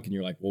drunk and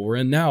you're like, well, we're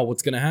in now.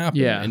 What's going to happen?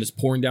 Yeah. And it's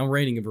pouring down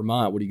raining in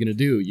Vermont. What are you going to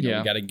do? You know,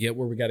 we got to get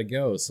where we got to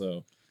go.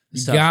 So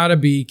you Tough. got to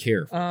be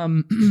careful. All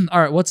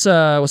right. What's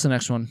the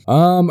next one?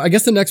 I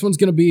guess the next one's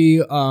going to be,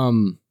 we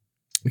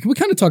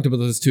kind of talked about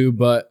this too,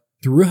 but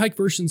thru hike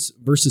versus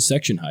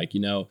section hike.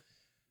 You know,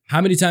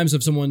 how many times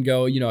have someone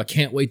go, you know, I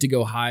can't wait to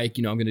go hike.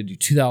 You know, I'm going to do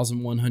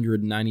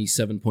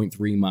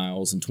 2,197.3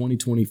 miles in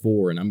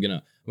 2024, and I'm going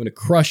to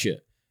crush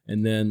it.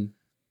 And then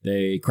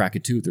they crack a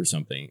tooth or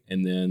something.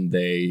 And then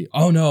they,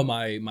 oh no,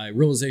 my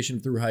realization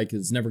of thru hike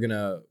is never going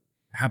to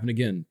happen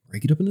again.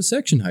 Break it up into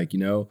section hike, you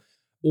know,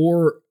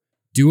 or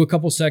do a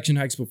couple section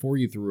hikes before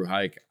you thru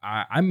hike.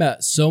 I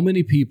met so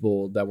many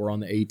people that were on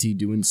the AT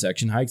doing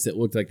section hikes that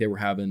looked like they were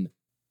having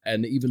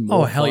an even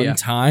more fun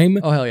time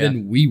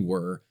than we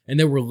were. And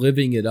they were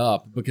living it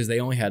up because they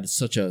only had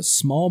such a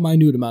small,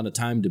 minute amount of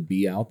time to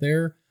be out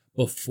there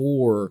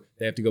before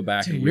they have to go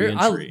back and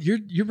re-entry.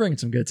 You're bringing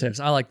some good tips.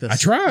 I like this. I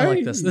try. I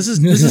like this. This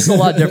is a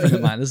lot different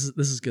than mine. This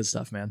is good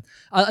stuff, man.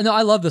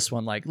 I love this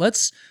one. Like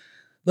let's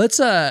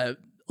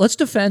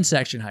defend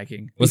section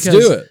hiking. Let's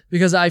do it.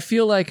 Because I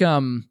feel like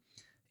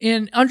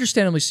and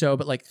understandably so,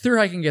 but like thru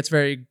hiking gets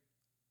very,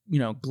 you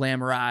know,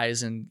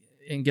 glamorized and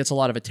gets a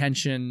lot of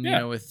attention, you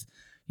know, with,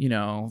 you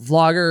know,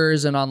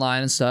 vloggers and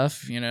online and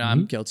stuff. You know,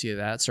 I'm guilty of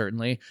that,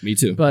 certainly. Me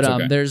too. But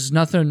okay. there's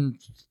nothing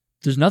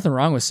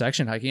wrong with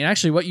section hiking. And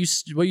actually what you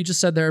just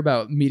said there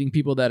about meeting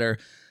people that are,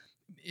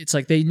 it's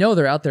like they know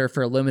they're out there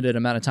for a limited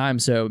amount of time.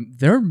 So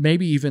they're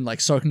maybe even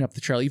like soaking up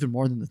the trail even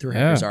more than the thru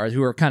hikers are,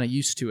 who are kind of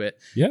used to it.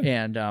 Yeah.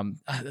 And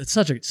it's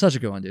such a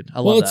good one, dude.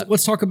 I love that.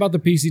 Let's talk about the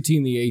PCT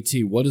and the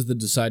AT. What is the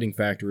deciding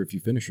factor if you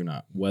finish or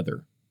not?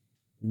 Weather.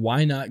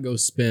 Why not go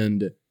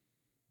spend,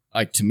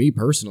 like, to me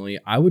personally,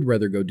 I would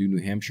rather go do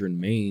New Hampshire and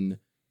Maine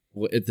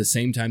at the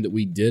same time that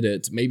we did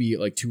it, maybe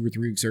like 2 or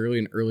 3 weeks early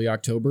in early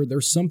October.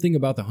 There's something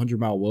about the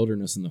 100-mile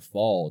wilderness in the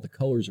fall. The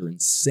colors are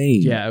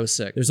insane. Yeah, it was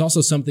sick. There's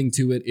also something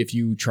to it if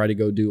you try to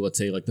go do, let's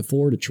say, like the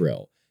Florida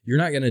Trail. You're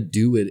not going to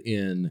do it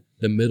in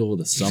the middle of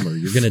the summer.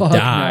 You're going to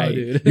die. No,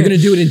 dude. You're going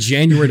to do it in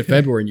January to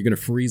February, and you're going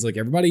to freeze like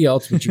everybody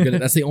else, but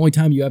that's the only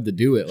time you have to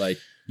do it. Like,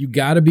 you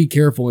got to be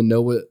careful and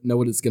know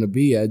what it's going to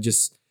be.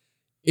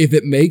 If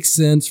it makes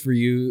sense for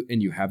you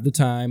and you have the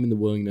time and the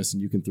willingness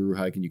and you can thru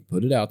hike and you can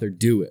put it out there,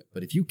 do it.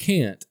 But if you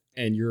can't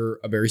and you're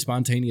a very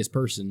spontaneous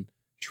person,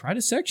 try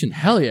to section.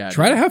 Hell yeah.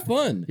 Try to have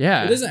fun.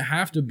 Yeah. It doesn't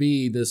have to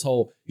be this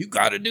whole, you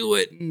got to do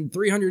it in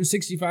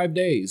 365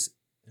 days.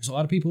 There's a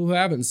lot of people who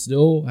haven't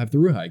still have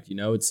thru hiked. You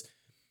know, it's,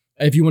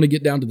 if you want to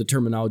get down to the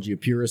terminology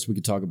of purists, we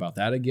could talk about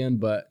that again.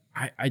 But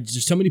I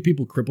just, so many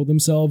people cripple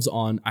themselves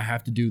on, I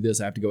have to do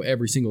this, I have to go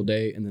every single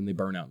day, and then they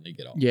burn out and they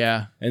get off.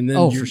 Yeah. And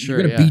then you're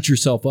going to beat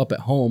yourself up at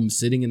home,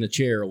 sitting in a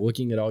chair,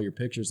 looking at all your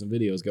pictures and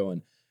videos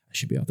going, I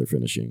should be out there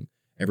finishing.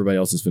 Everybody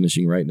else is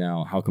finishing right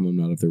now. How come I'm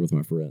not up there with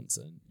my friends?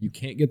 And you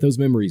can't get those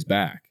memories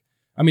back.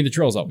 I mean, the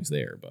trail's always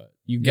there, but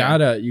you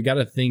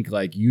gotta think,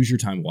 like, use your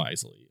time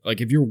wisely.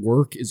 Like, if your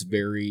work is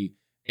very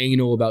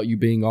anal about you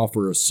being off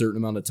for a certain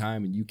amount of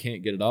time and you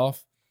can't get it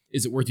off,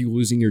 is it worth you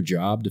losing your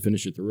job to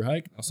finish a thru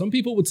hike? Now, some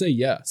people would say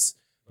yes,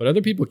 but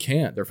other people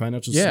can't. Their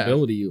financial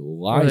stability lies on that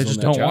job. Or they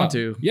just don't want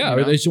to. Yeah,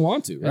 or they just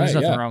want to. Right? There's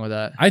nothing wrong with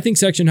that. I think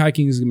section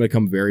hiking is going to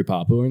become very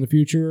popular in the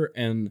future.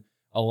 And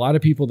a lot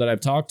of people that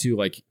I've talked to,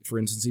 like, for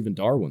instance, even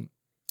Darwin,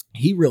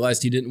 he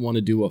realized he didn't want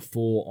to do a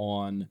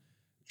full-on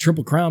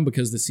Triple Crown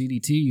because the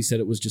CDT said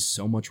it was just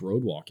so much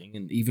road walking.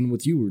 And even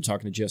with you, we were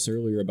talking to Jess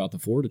earlier about the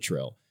Florida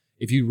Trail.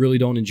 If you really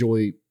don't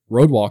enjoy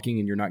road walking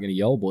and you're not going to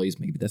yellow blaze,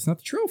 maybe that's not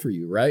the trail for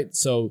you, right?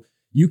 So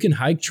you can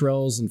hike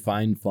trails and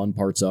find fun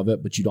parts of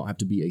it, but you don't have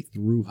to be a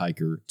thru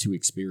hiker to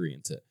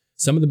experience it.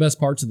 Some of the best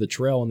parts of the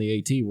trail on the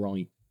AT were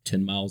only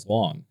 10 miles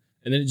long.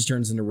 And then it just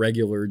turns into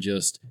regular,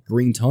 just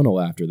green tunnel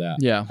after that.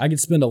 Yeah. I could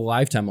spend a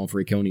lifetime on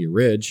Franconia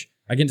Ridge.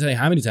 I can't tell you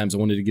how many times I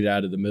wanted to get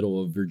out of the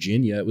middle of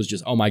Virginia. It was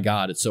just, oh my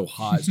God, it's so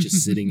hot. It's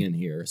just sitting in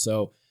here.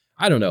 So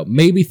I don't know.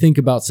 Maybe think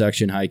about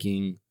section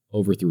hiking.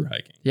 over through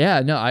hiking.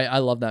 Yeah, no, I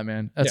love that,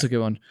 man. That's Yeah. a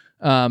good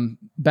one.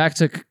 Back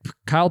to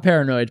Kyle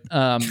Paranoid.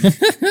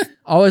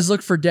 Always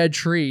look for dead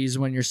trees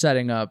when you're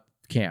setting up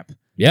camp.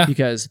 Yeah.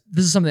 Because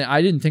this is something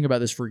I didn't think about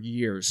this for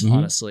years,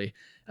 honestly.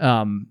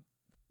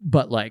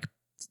 But like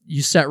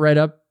you set right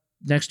up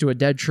next to a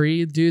dead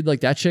tree, dude,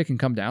 like that shit can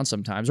come down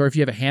sometimes. Or if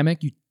you have a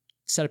hammock, you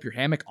set up your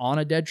hammock on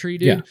a dead tree,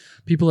 dude. Yeah.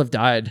 People have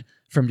died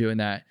from doing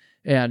that.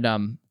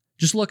 And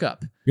just look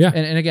up. Yeah.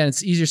 And again,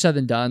 it's easier said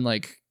than done.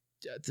 Like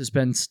there's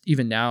been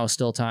even now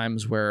still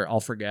times where I'll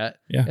forget.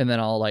 Yeah. And then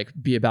I'll like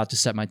be about to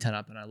set my tent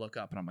up and I look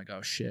up and I'm like,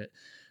 oh shit.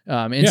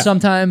 And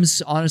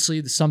sometimes,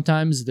 honestly,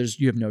 sometimes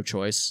you have no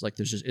choice. Like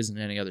there just isn't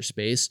any other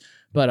space.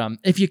 But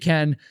if you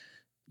can,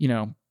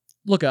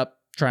 look up,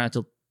 try not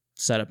to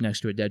set up next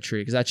to a dead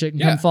tree because that shit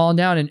can come falling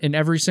down. And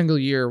every single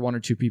year, 1 or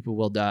 2 people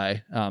will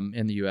die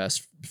in the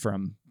U.S.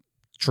 from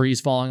trees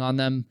falling on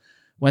them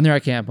when they're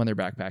at camp, when they're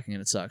backpacking, and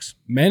it sucks.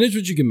 Manage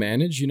what you can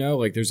manage,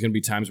 like there's going to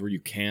be times where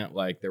you can't.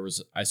 Like there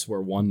was, I swear,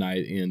 one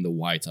night in the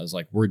Whites, I was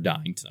like, we're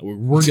dying tonight.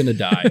 We're going to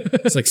die.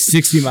 It's like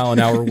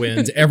 60-mile-an-hour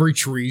winds. Every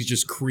tree's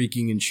just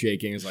creaking and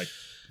shaking. It's like,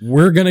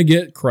 we're going to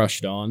get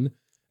crushed on.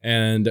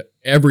 And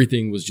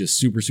everything was just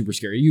super, super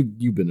scary.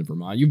 You've been to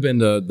Vermont. You've been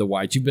to the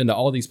Whites. You've been to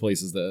all these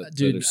places that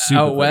are super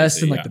out west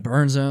crazy. and like the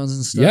burn zones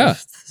and stuff. Yeah.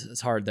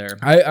 It's hard there.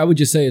 I would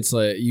just say it's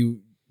like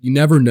you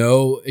never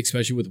know,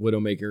 especially with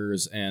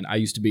Widowmakers. And I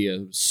used to be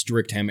a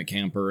strict hammock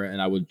camper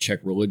and I would check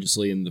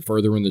religiously. And the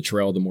further in the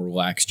trail, the more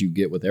relaxed you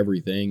get with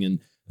everything. And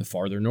the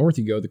farther north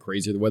you go, the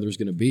crazier the weather's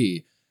going to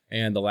be.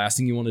 And the last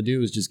thing you want to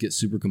do is just get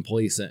super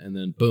complacent. And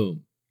then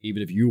boom,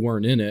 even if you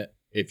weren't in it,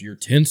 if your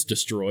tent's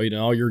destroyed and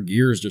all your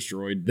gear's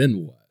destroyed,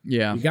 then what?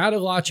 Yeah. You got to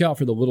watch out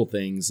for the little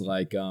things.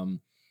 Like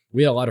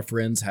we had a lot of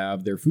friends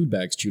have their food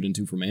bags chewed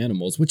into from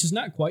animals, which is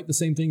not quite the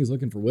same thing as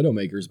looking for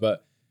Widowmakers,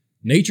 but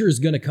nature is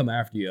going to come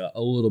after you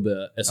a little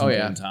bit at some point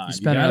in time. You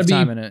spend enough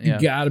time in it. You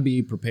got to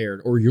be prepared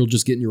or you'll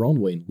just get in your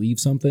own way and leave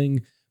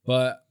something.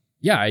 But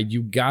yeah,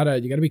 you gotta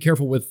be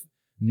careful with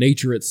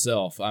nature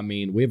itself. I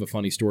mean, we have a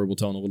funny story we'll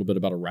tell in a little bit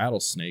about a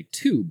rattlesnake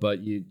too, but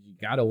you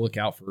got to look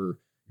out for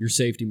your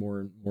safety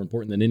more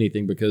important than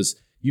anything because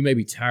you may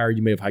be tired.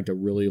 You may have hiked a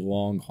really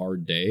long,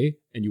 hard day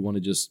and you want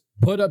to just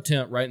put up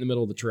tent right in the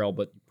middle of the trail,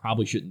 but you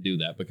probably shouldn't do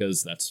that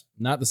because that's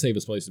not the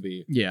safest place to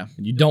be. Yeah.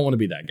 And you don't want to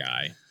be that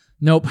guy.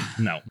 Nope.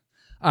 No.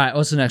 All right.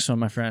 What's the next one,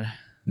 my friend?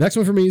 Next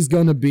one for me is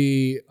going to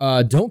be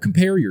don't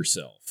compare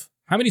yourself.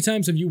 How many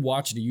times have you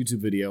watched a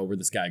YouTube video where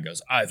this guy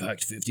goes, I've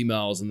hiked 50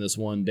 miles in this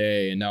one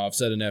day and now I've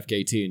set an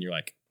FKT and you're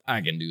like,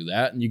 I can do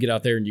that. And you get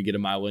out there and you get a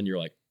mile in, you're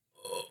like,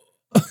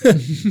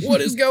 what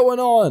is going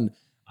on?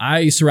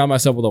 I surround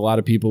myself with a lot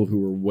of people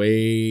who are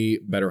way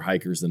better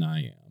hikers than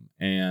I am.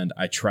 And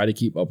I try to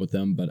keep up with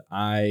them, but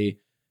I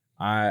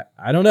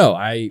don't know.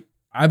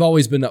 I've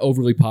always been an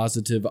overly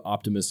positive,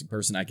 optimistic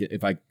person.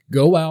 If I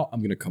go out, I'm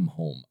going to come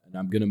home and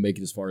I'm going to make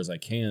it as far as I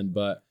can,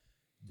 but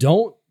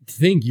don't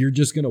think you're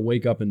just going to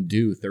wake up and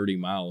do 30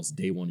 miles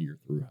day one of your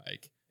through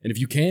hike. And if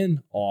you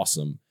can,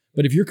 awesome.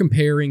 But if you're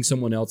comparing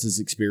someone else's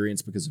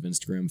experience because of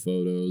Instagram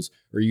photos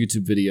or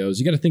YouTube videos,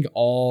 you got to think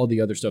all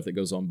the other stuff that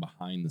goes on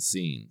behind the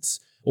scenes.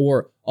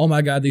 Or, oh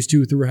my God, these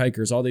 2 through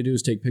hikers, all they do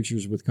is take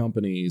pictures with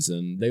companies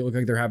and they look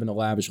like they're having a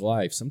lavish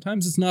life.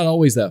 Sometimes it's not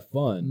always that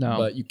fun. No.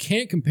 But you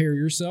can't compare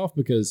yourself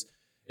because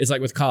it's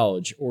like with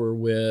college or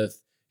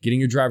with getting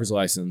your driver's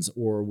license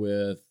or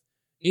with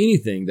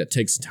anything that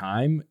takes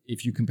time.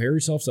 If you compare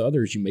yourself to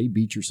others, you may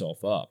beat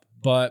yourself up.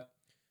 But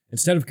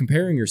instead of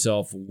comparing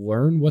yourself,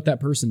 learn what that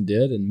person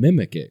did and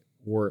mimic it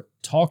or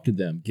talk to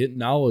them, get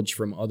knowledge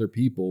from other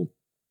people.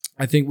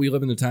 I think we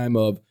live in a time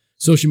of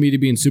social media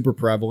being super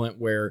prevalent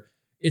where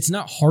it's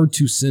not hard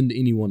to send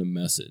anyone a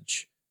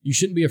message. You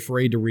shouldn't be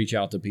afraid to reach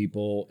out to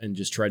people and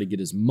just try to get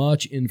as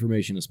much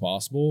information as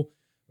possible.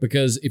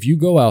 Because if you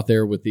go out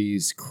there with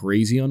these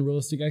crazy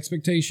unrealistic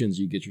expectations,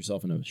 you get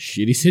yourself in a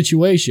shitty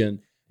situation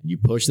and you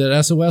push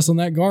that SOS on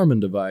that Garmin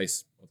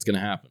device, what's going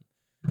to happen?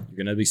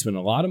 You're going to be spending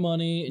a lot of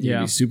money and you're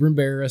going to be super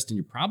embarrassed and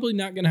you're probably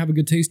not going to have a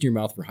good taste in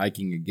your mouth for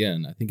hiking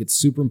again. I think it's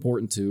super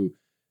important to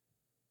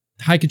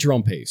hike at your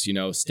own pace,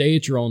 stay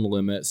at your own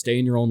limit, stay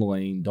in your own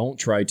lane. Don't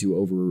try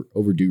to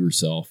overdo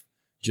yourself.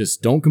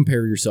 Just don't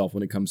compare yourself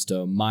when it comes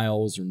to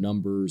miles or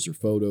numbers or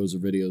photos or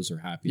videos or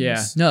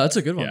happiness. Yeah, no, that's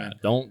a good one. Yeah,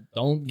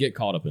 don't get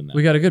caught up in that.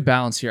 We got a good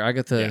balance here. I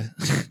got the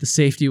the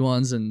safety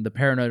ones and the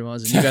paranoid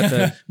ones, and you got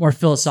the more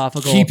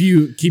philosophical. Keep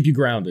you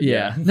grounded.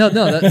 Yeah. No,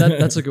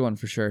 that's a good one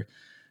for sure.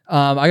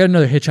 I got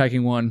another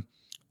hitchhiking one.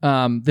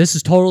 This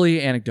is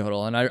totally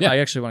anecdotal, and I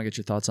actually want to get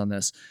your thoughts on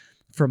this.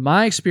 From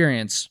my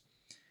experience,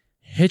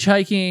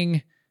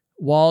 hitchhiking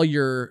while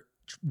you're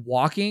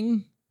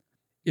walking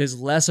is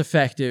less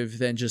effective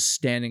than just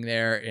standing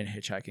there and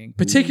hitchhiking,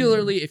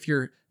 particularly if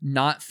you're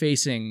not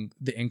facing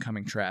the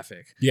incoming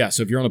traffic. Yeah,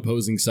 so if you're on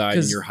opposing side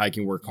and you're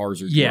hiking where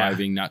cars are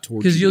driving, not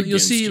towards you. Because you'll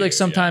see like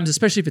sometimes,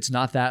 especially if it's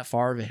not that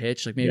far of a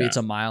hitch, like maybe it's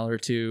a mile or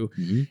two,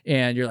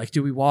 and you're like,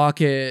 do we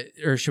walk it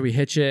or should we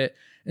hitch it?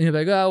 And you're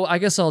like, oh, I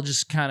guess I'll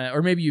just kind of,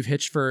 or maybe you've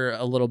hitched for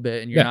a little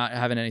bit and you're not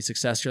having any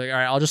success. You're like, all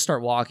right, I'll just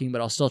start walking,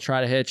 but I'll still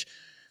try to hitch.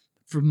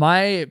 from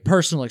my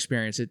personal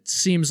experience, it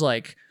seems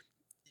like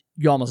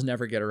you almost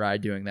never get a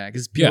ride doing that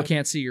because people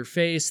can't see your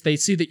face. They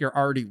see that you're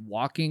already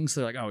walking.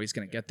 So they're like, oh, he's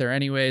going to get there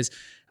anyways.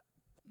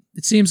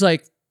 It seems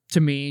like to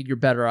me, you're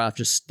better off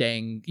just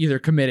staying, either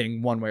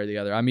committing one way or the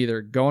other. I'm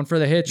either going for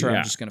the hitch or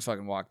I'm just going to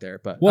fucking walk there.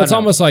 But well, it's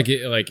almost like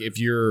if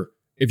you're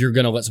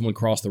going to let someone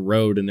cross the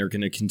road and they're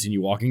going to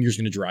continue walking, you're just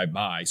going to drive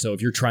by. So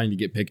if you're trying to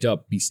get picked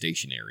up, be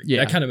stationary.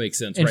 Yeah. That kind of makes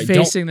sense, and right?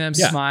 Facing them,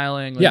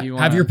 smiling. Like you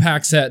have your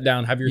pack set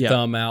down, have your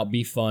thumb out,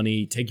 be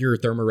funny, take your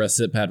Thermarest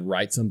sit pad,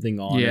 write something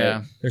on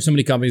it. There's so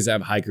many companies that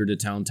have hiker to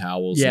town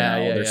towels now.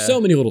 There's so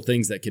many little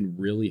things that can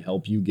really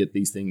help you get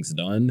these things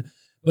done.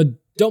 But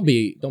don't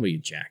be a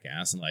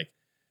jackass and like,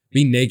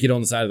 be naked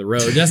on the side of the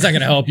road. That's not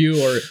going to help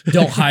you. Or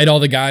don't hide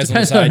all the guys on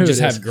the side. Just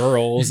have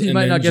girls. You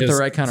might not get the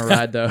right kind of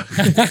ride, though.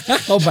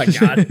 Oh, my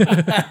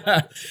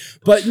God.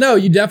 But no,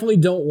 you definitely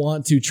don't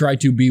want to try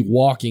to be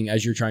walking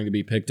as you're trying to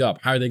be picked up.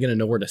 How are they going to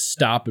know where to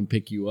stop and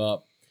pick you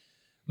up?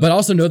 But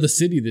also know the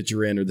city that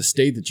you're in or the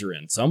state that you're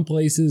in. Some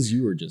places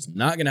you are just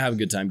not going to have a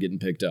good time getting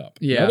picked up.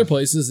 Yeah. In other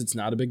places, it's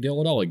not a big deal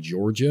at all. Like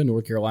Georgia,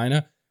 North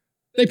Carolina,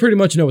 they pretty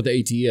much know what the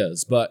AT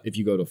is. But if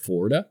you go to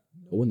Florida,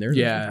 no one there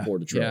knows what the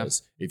Florida Trail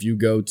is. If you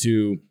go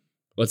to,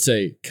 let's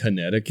say,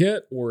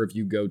 Connecticut, or if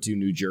you go to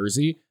New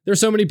Jersey, there's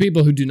so many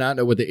people who do not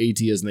know what the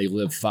AT is and they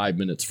live 5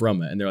 minutes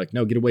from it. And they're like,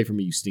 no, get away from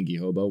me, you stinky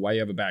hobo. Why do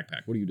you have a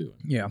backpack? What are you doing?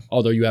 Yeah.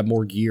 Although you have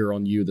more gear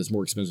on you that's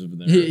more expensive than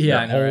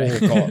their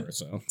whole car.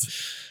 So,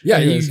 yeah,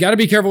 you got to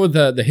be careful with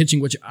the hitching,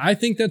 which I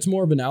think that's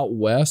more of an out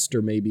west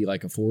or maybe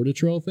like a Florida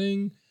Trail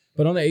thing.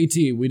 But on the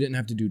AT, we didn't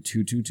have to do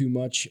too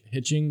much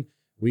hitching.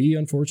 We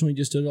unfortunately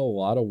just did a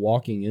lot of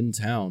walking in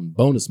town,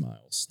 bonus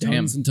miles,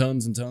 tons and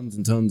tons and tons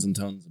and tons and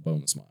tons of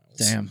bonus miles.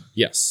 Damn.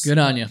 Yes. Good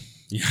on you.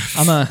 Yeah.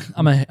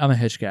 I'm a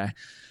hitch guy,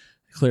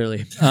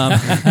 clearly. All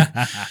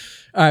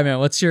right, man.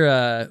 What's your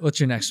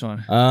next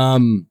one?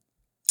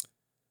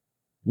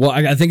 Well,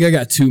 I think I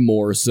got two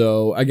more,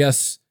 so I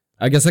guess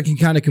I can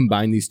kind of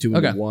combine these two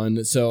into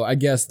one. So I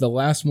guess the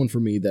last one for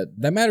me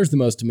that matters the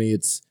most to me,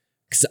 it's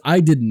because I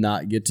did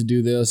not get to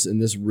do this,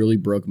 and this really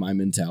broke my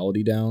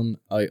mentality down.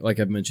 Like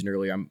I've mentioned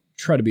earlier, I'm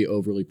trying to be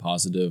overly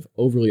positive,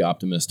 overly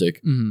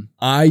optimistic. Mm-hmm.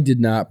 I did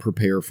not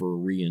prepare for a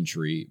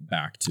re-entry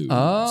back to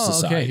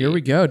society. Okay, here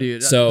we go,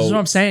 dude. So this is what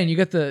I'm saying. You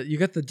get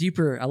the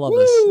deeper. I love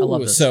this. I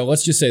love this. So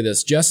let's just say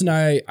this: Jess and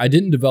I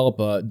didn't develop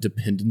a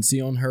dependency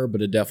on her,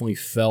 but it definitely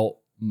felt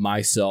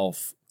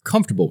myself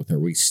comfortable with her.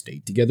 We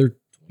stayed together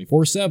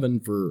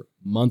 24/7 for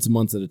months and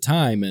months at a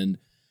time, and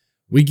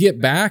we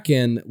get back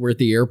and we're at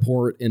the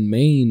airport in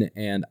Maine,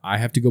 and I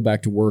have to go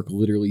back to work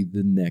literally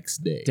the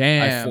next day.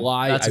 Damn. I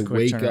fly, I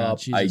wake up,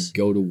 Jesus. I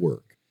go to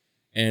work.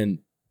 And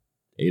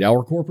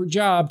 8-hour corporate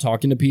job,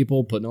 talking to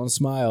people, putting on a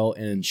smile,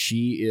 and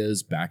she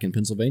is back in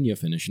Pennsylvania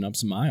finishing up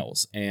some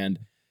miles. And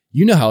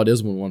you know how it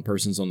is when one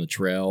person's on the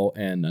trail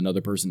and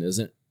another person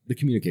isn't. The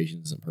communication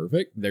isn't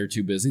perfect. They're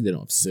too busy. They don't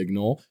have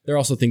signal. They're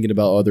also thinking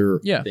about other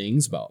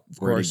things, about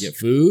where to get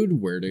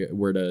food, where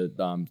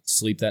to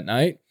sleep that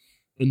night.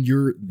 And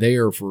you're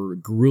there for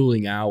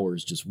grueling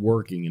hours just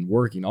working and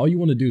working. All you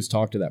want to do is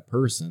talk to that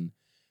person.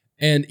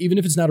 And even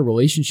if it's not a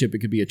relationship, it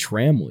could be a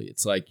tramley.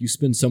 It's like you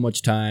spend so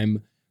much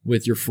time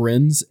with your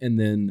friends and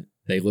then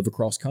they live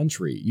across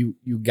country.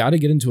 You got to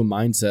get into a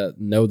mindset,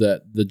 know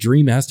that the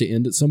dream has to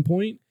end at some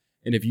point.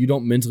 And if you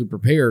don't mentally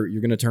prepare,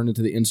 you're going to turn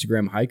into the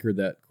Instagram hiker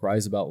that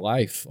cries about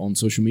life on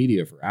social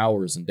media for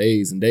hours and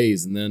days.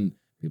 And then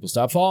people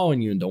stop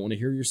following you and don't want to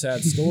hear your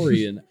sad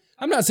story. And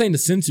I'm not saying to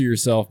censor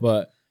yourself,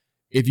 but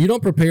if you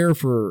don't prepare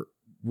for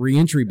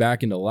re-entry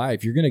back into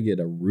life, you're going to get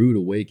a rude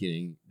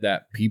awakening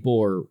that people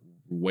are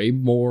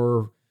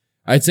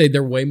I'd say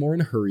they're way more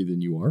in a hurry than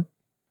you are.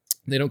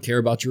 They don't care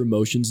about your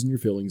emotions and your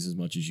feelings as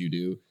much as you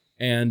do.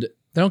 And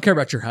they don't care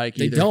about your hike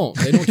either.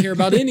 They don't care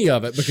about any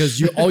of it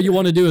because all you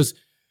want to do is,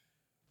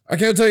 I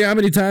can't tell you how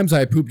many times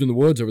I pooped in the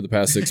woods over the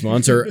past 6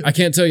 months, or I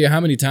can't tell you how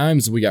many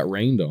times we got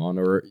rained on,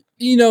 or,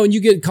 and you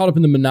get caught up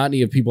in the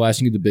monotony of people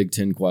asking you the Big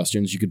 10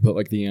 questions. You could put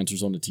like the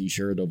answers on a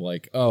t-shirt of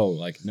like,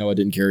 no, I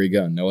didn't carry a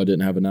gun. No, I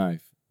didn't have a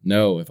knife.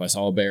 No, if I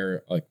saw a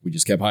bear, like we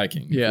just kept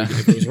hiking. Yeah.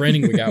 If it was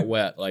raining, we got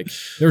wet. Like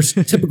there's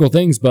typical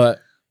things, but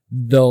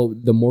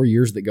the more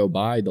years that go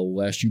by, the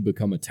less you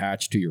become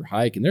attached to your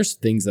hike. And there's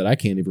things that I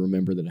can't even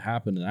remember that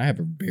happened. And I have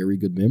a very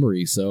good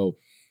memory. So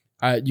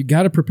you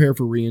got to prepare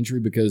for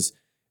re-entry, because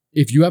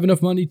if you have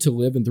enough money to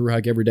live in Thru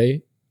Hike every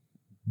day,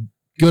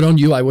 good on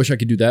you. I wish I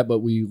could do that, but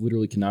we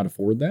literally cannot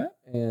afford that.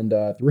 And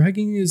thru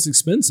hiking is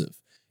expensive.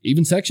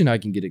 Even section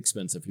hiking get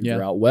expensive if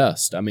you're out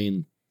west. I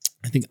mean,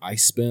 I think I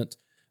don't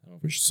know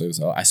if I should say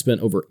this, I spent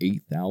over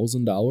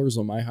 $8,000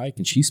 on my hike,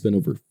 and she spent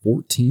over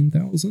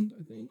 $14,000,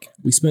 I think.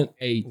 We spent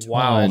a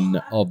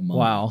ton of money.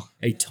 Wow.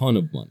 A ton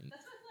of money.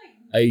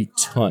 A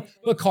ton.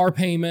 But car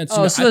payments,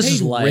 so I this paid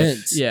is life.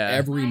 Rent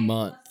every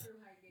month.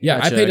 Yeah,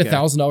 gotcha, I paid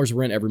 $1,000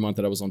 rent every month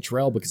that I was on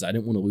trail because I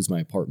didn't want to lose my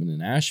apartment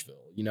in Asheville.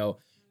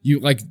 You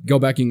like go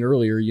backing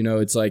earlier,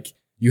 it's like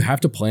you have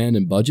to plan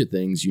and budget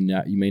things you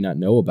may not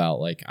know about.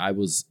 Like I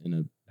was in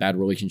a bad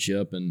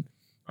relationship and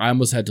I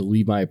almost had to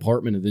leave my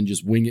apartment and then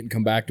just wing it and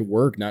come back to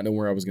work, not know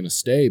where I was going to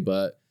stay.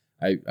 But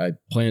I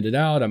planned it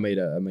out. I made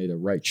a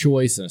right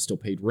choice, and I still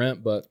paid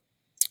rent, but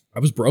I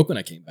was broke when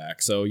I came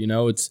back. So,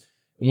 it's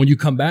when you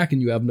come back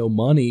and you have no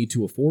money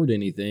to afford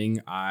anything,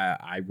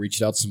 I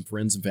reached out to some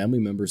friends and family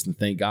members, and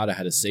thank God I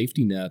had a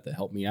safety net that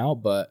helped me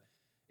out. But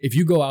if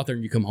you go out there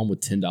and you come home with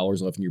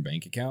 $10 left in your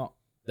bank account,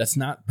 that's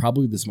not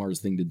probably the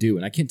smartest thing to do.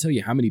 And I can't tell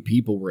you how many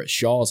people were at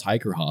Shaw's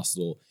Hiker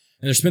Hostel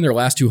and they're spending their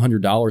last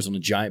 $200 on a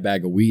giant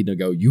bag of weed, and I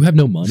go, you have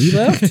no money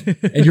left?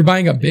 And you're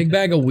buying a big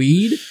bag of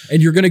weed,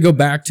 and you're going to go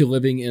back to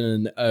living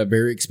in a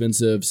very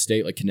expensive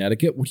state like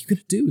Connecticut. What are you going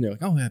to do? And they're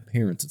like, oh, I have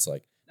parents. It's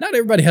like, not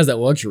everybody has that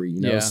luxury,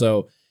 Yeah.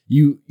 So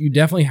you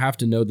definitely have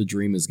to know the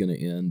dream is going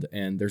to end,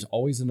 and there's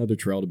always another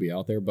trail to be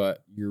out there,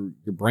 but your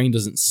brain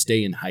doesn't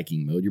stay in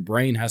hiking mode. Your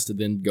brain has to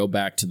then go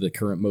back to the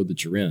current mode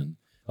that you're in.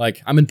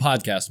 Like, I'm in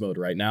podcast mode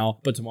right now,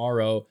 but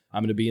tomorrow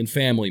I'm going to be in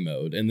family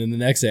mode. And then the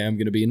next day I'm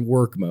going to be in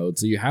work mode.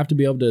 So you have to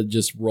be able to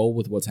just roll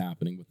with what's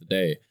happening with the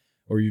day,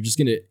 or you're just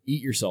going to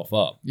eat yourself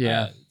up.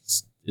 Yeah.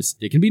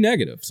 It can be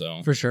negative.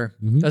 So For sure.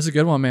 Mhm. That's a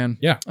good one, man.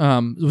 Yeah.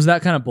 Was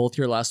that kind of both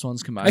your last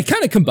ones combined? I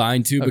kind of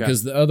combined too, Okay.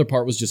 because the other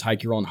part was just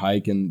hike your own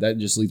hike. And that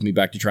just leads me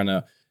back to trying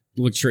to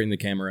look straight in the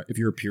camera. If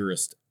you're a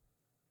purist,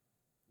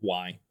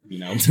 why? You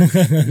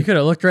could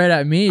have looked right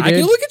at me, dude. I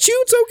can look at you.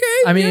 It's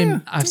okay. I mean, Yeah.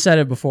 I've said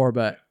it before,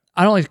 but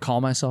I don't like to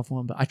call myself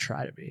one, but I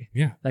try to be.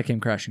 Yeah. That came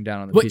crashing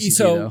down on the But PCT,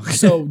 so though.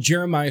 so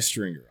Jeremiah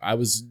Stringer, I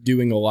was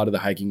doing a lot of the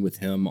hiking with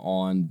him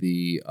on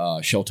the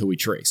Sheltowee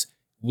Trace.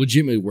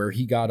 Legitimately, where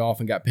he got off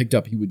and got picked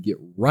up, he would get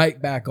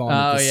right back on.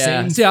 Oh, with the yeah.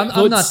 same See, I'm not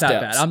that footsteps.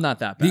 bad. I'm not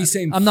that bad. These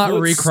same I'm not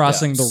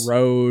recrossing footsteps. the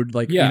road,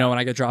 like, Yeah. when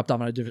I get dropped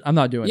off on a different. I'm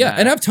not doing Yeah, that.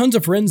 and I have tons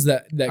of friends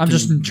that I'm can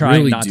just trying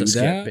really not do to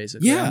skip, that.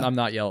 basically. Yeah, I'm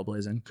not yellow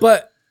blazing.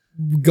 but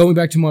going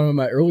back to one of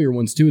my earlier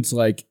ones too, it's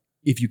like,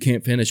 if you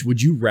can't finish,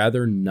 would you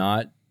rather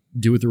not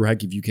do it through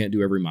hike if you can't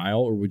do every mile,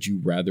 or would you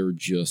rather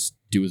just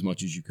do as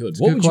much as you could? a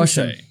What good would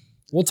question. you say?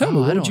 Well, tell me, I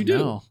what would don't you do?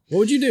 know. What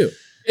would you do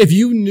if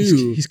you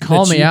knew He's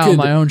calling that me you out on could-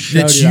 my own show,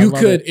 that dude. I you love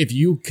could, it. if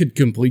you could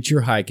complete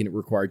your hike and it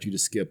required you to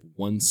skip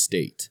one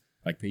state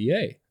like PA,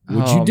 would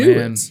Oh, you do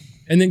man. it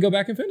and then go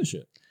back and finish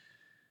it?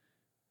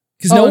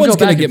 Because Oh, no and one's go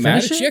going to back get and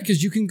mad finish at you. it? Yeah,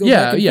 because you can go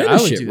Yeah, back and yeah, I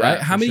finish would it, do right?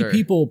 that How for many sure.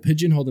 people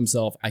pigeonhole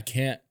themselves? I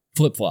can't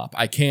flip flop.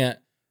 I can't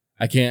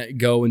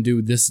go and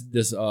do this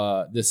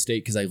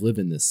state because I live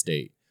in this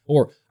state.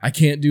 Or I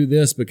can't do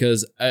this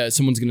because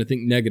someone's going to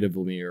think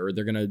negatively of me, or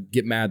they're going to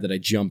get mad that I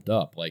jumped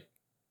up. Like,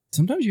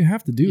 sometimes you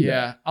have to do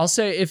that. I'll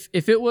say if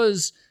it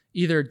was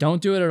either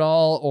don't do it at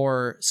all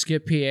or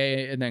skip PA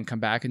and then come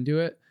back and do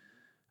it,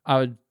 I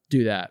would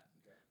do that.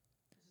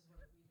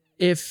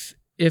 If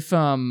it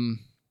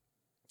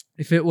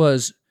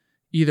was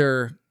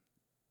either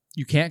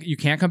you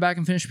can't come back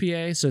and finish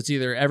PA, so it's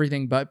either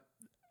everything but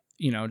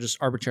just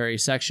arbitrary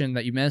section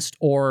that you missed,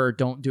 or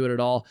don't do it at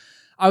all,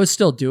 I would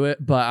still do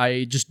it, but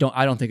I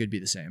don't think it'd be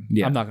the same.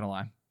 Yeah. I'm not gonna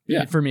lie.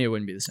 Yeah. For me it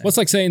wouldn't be the same. Well, it's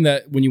like saying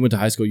that when you went to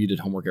high school, you did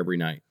homework every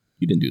night.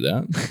 You didn't do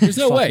that. There's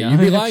no Fuck way. no. You'd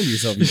be lying to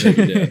yourself if you said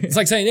you did. It's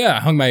like saying, yeah, I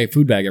hung my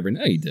food bag every night.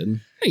 No, you didn't.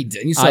 No, you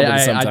didn't. You slept with it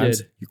I sometimes.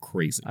 did. You're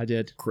crazy. I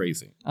did.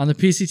 Crazy. On the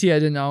PCT I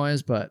didn't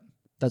always, but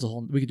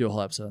we could do a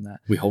whole episode on that.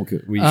 We sure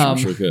could.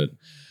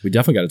 We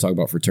definitely got to talk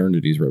about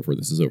fraternities right before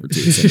this is over too.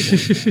 at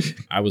some point.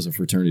 I was a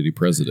fraternity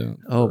president.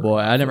 Oh boy,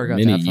 I never got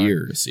many that far.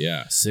 years.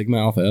 Yeah, Sigma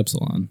Alpha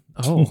Epsilon.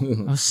 Oh,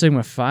 I was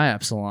Sigma Phi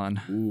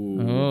Epsilon.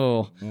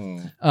 Ooh.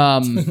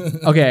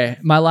 Oh. Okay,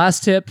 my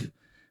last tip,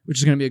 which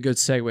is going to be a good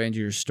segue into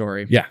your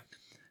story. Yeah.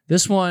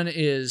 This one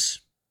is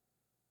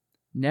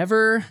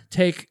never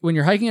take, when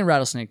you're hiking in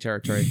rattlesnake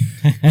territory,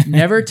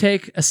 never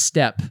take a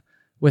step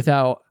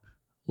without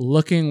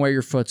looking where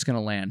your foot's going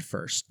to land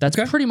first. That's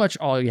Okay. pretty much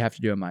all you have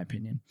to do, in my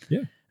opinion.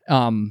 Yeah.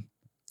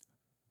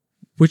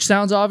 Which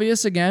sounds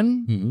obvious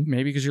again, Mhm.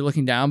 maybe because you're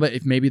looking down, but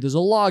if maybe there's a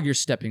log you're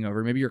stepping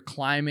over, maybe you're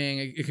climbing,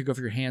 it could go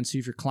for your hand. So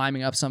if you're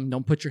climbing up something,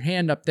 don't put your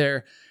hand up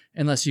there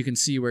unless you can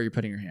see where you're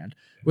putting your hand.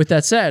 With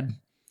that said,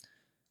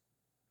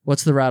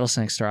 what's the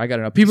rattlesnake story? I got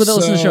to know. People that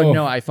listen to the show So-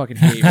 know I fucking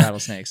hate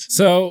rattlesnakes.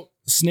 So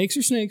snakes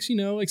are snakes,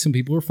 like some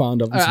people are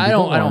fond of them. some I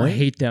people don't aren't.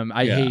 hate them.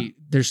 I Yeah. hate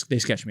they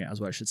sketch me out is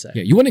what I should say.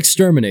 Yeah, you wouldn't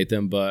exterminate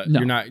them, but No.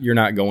 you're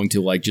not going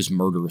to like just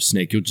murder a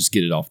snake. You'll just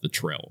get it off the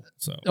trail.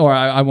 So Or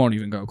I won't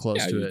even go close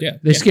Yeah, to it. yeah,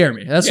 They yeah. scare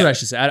me. That's Yeah. what I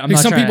should say. I'm like not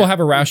some trying people to- have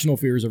irrational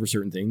fears over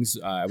certain things.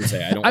 I would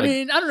say I don't. I like,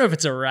 mean, I don't know if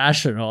it's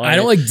irrational. I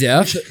don't like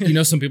death.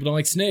 Some people don't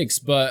like snakes,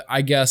 but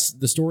I guess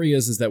the story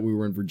is that we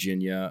were in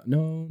Virginia.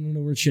 No,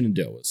 we're in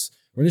Shenandoahs.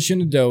 We're in the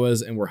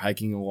Shenandoahs and we're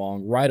hiking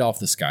along right off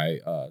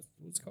the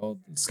what's it called?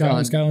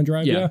 Skyline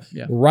Drive. Yeah.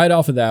 Right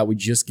off of that, we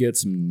just get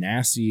some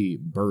nasty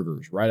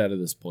burgers right out of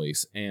this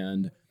place.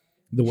 And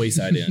the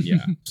Wayside Inn.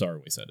 Yeah. Sorry,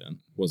 Wayside Inn.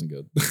 Wasn't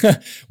good.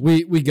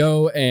 we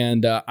go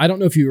and I don't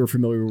know if you are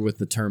familiar with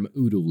the term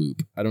OODA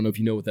loop. I don't know if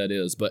you know what that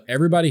is, but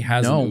everybody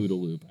has No. an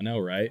OODA loop. I know,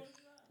 right?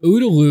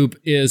 OODA loop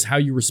is how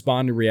you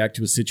respond and react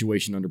to a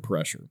situation under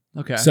pressure.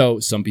 Okay. So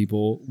some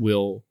people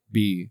will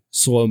be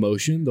slow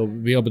motion. They'll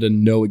be able to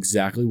know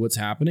exactly what's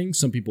happening.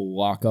 Some people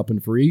lock up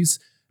and freeze.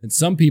 And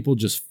some people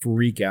just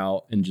freak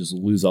out and just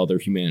lose all their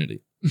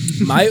humanity.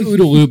 My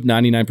OODA loop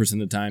 99% of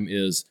the time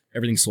is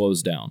everything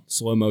slows down.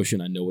 Slow motion.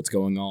 I know what's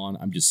going on.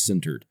 I'm just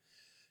centered.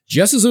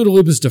 Jess's OODA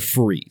loop is to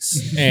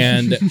freeze,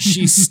 and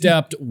she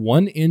stepped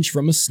 1 inch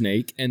from a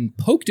snake and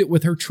poked it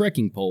with her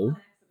trekking pole.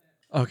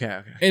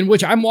 Okay. In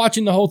which I'm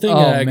watching the whole thing, Oh,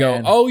 and I man.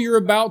 go, "Oh, you're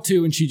about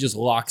to," and she just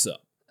locks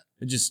up.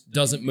 It just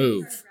doesn't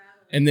move.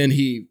 And then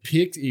he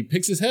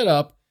picks his head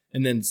up,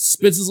 and then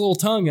spits his little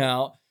tongue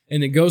out,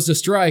 and then goes to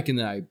strike, and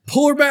then I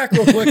pull her back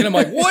real quick, and I'm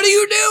like, "What are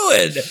you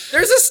doing?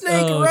 There's a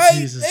snake right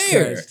Jesus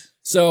there." Christ.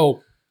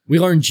 So we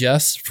learned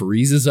Jess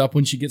freezes up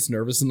when she gets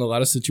nervous in a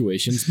lot of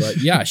situations, but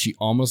yeah, she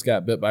almost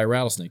got bit by a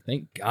rattlesnake.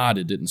 Thank God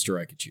it didn't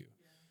strike at you.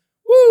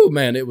 Woo,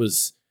 man, it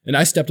was. And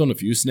I stepped on a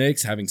few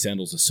snakes. Having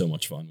sandals is so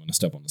much fun when I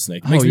step on the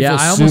snake. It makes me feel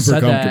I almost super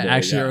said that comfortable.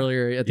 actually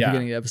earlier at the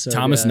beginning of the episode.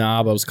 Thomas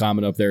Knob, I was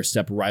climbing up there,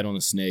 stepped right on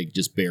a snake,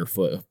 just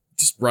barefoot,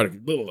 just right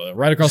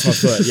across my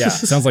foot. Yeah,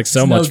 sounds like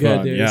so much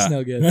fun. Dude. Yeah, It's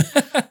no good.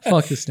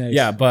 Fuck the snakes.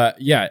 Yeah,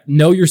 but yeah,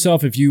 know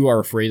yourself. If you are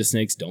afraid of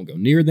snakes, don't go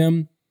near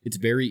them. It's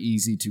very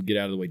easy to get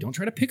out of the way. Don't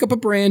try to pick up a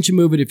branch and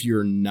move it if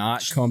you're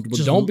not comfortable.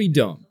 Don't be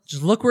dumb.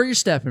 Just look where you're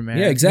stepping, man.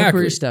 Yeah, exactly. Look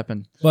where you're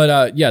stepping.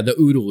 But yeah, the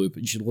OODA loop.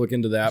 You should look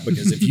into that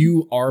because if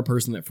you are a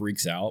person that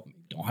freaks out,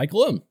 don't hike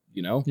alone.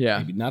 Yeah.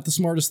 Maybe not the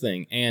smartest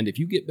thing. And if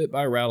you get bit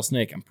by a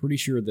rattlesnake, I'm pretty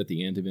sure that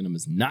the antivenom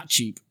is not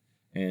cheap,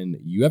 and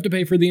you have to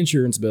pay for the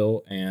insurance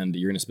bill, and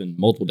you're going to spend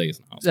multiple days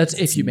in the hospital. That's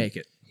if you make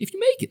it. If you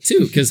make it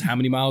too, because how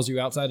many miles are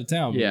you outside of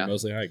town? When Yeah. you're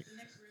mostly hiking.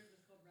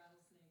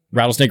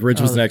 Rattlesnake Ridge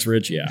was the next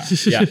ridge. Yeah.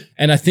 Yeah.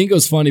 And I think it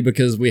was funny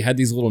because we had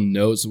these little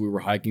notes that we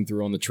were hiking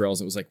through on the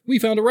trails. And it was like, we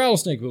found a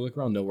rattlesnake. We look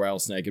around, no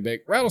rattlesnake. And be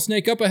like,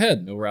 rattlesnake up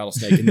ahead, no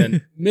rattlesnake. And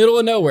then middle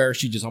of nowhere,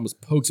 she just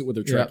almost pokes it with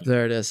her Yep, trekking.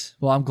 there it is.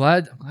 Well, I'm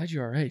glad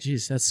you're all right.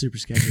 Jeez, that's super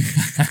sketchy.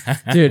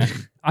 Dude,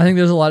 I think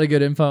there's a lot of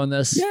good info in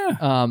this.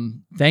 Yeah.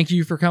 Thank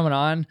you for coming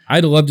on.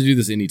 I'd love to do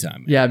this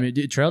anytime. Man. Yeah, I mean,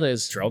 dude, trail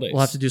days. Trail days.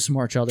 We'll have to do some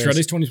more trail days. Trail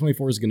Days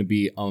 2024 is going to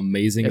be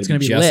amazing. It's going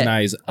to be Jess lit. and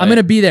I's, I'm going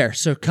to be there,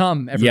 so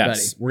come, everybody.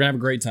 Yes, we're going to have a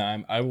great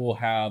time. I will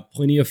have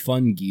plenty of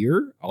fun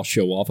gear. I'll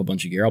show off a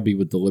bunch of gear. I'll be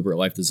with Deliberate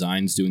Life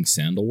Designs doing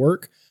sandal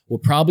work. We'll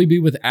probably be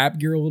with App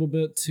Gear a little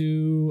bit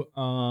too. I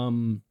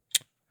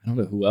don't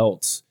know who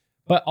else.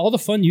 But all the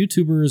fun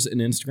YouTubers and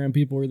Instagram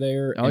people are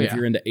there. Oh, and yeah. if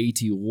you're into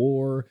AT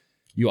lore,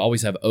 you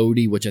always have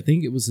Odie, which I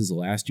think it was his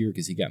last year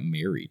because he got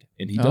married.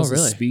 And he does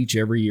really? a speech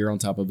every year on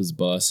top of his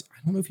bus.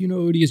 I don't know if you know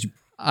Odie is.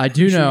 I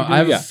do Sure know.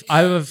 you do, I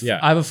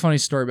have a funny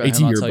story about AT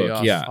him. I'll tell you yearbook,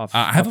 off, yeah. off,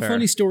 I have off a air.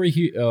 funny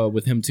story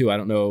with him too. I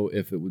don't know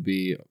if it would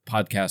be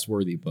podcast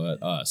worthy,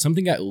 but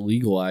something got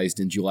legalized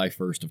in July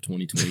 1st of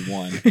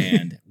 2021,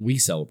 and we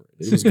celebrated.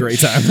 It was a great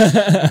time.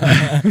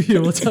 Yeah,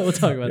 we'll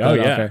talk about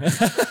that.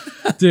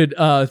 Off air. Dude,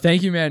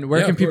 thank you, man.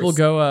 Where Yeah, can of people course.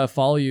 go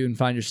follow you and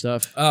find your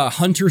stuff?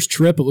 Hunter's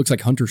Trip. It looks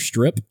like Hunter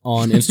Strip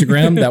on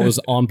Instagram. That was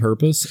on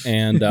purpose.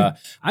 And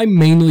I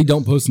mainly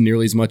don't post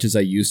nearly as much as I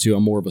used to.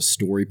 I'm more of a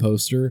story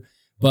poster.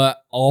 But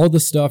all the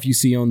stuff you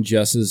see on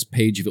Jess's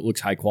page, if it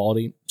looks high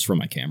quality, it's from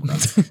my camera.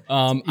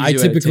 I way to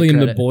typically take am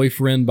the credit.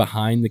 boyfriend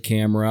behind the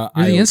camera.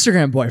 You're the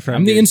Instagram boyfriend.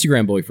 I'm the dude.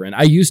 Instagram boyfriend.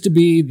 I used to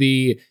be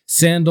the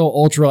sandal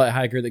ultralight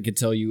hiker that could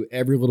tell you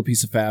every little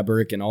piece of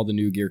fabric and all the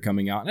new gear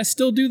coming out. And I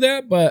still do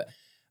that, but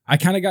I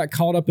kind of got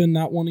caught up in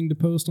not wanting to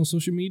post on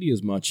social media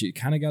as much. It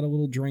kind of got a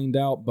little drained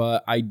out,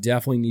 but I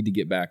definitely need to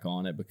get back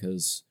on it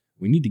because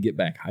we need to get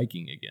back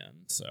hiking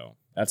again. So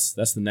that's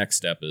the next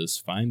step is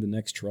find the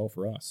next trail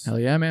for us. Hell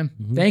yeah, man.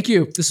 Mhm. Thank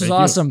you. This was Thank you.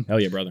 awesome. Hell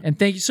yeah, brother. And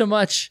thank you so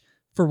much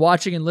for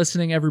watching and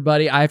listening,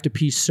 everybody. I have to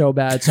pee so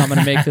bad, so I'm going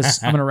to make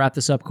this, I'm going to wrap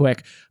this up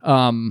quick. It's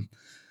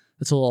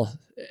a little,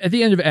 at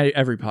the end of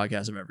every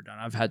podcast I've ever done,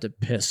 I've had to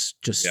piss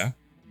just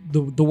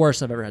the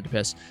worst I've ever had to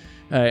piss.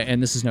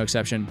 And this is no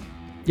exception.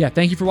 Yeah.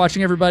 Thank you for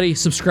watching, everybody.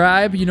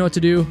 Subscribe. You know what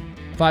to do.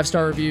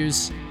 5-star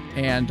reviews.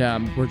 And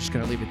we're just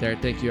going to leave it there.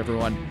 Thank you,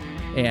 everyone.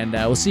 And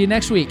we'll see you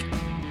next week.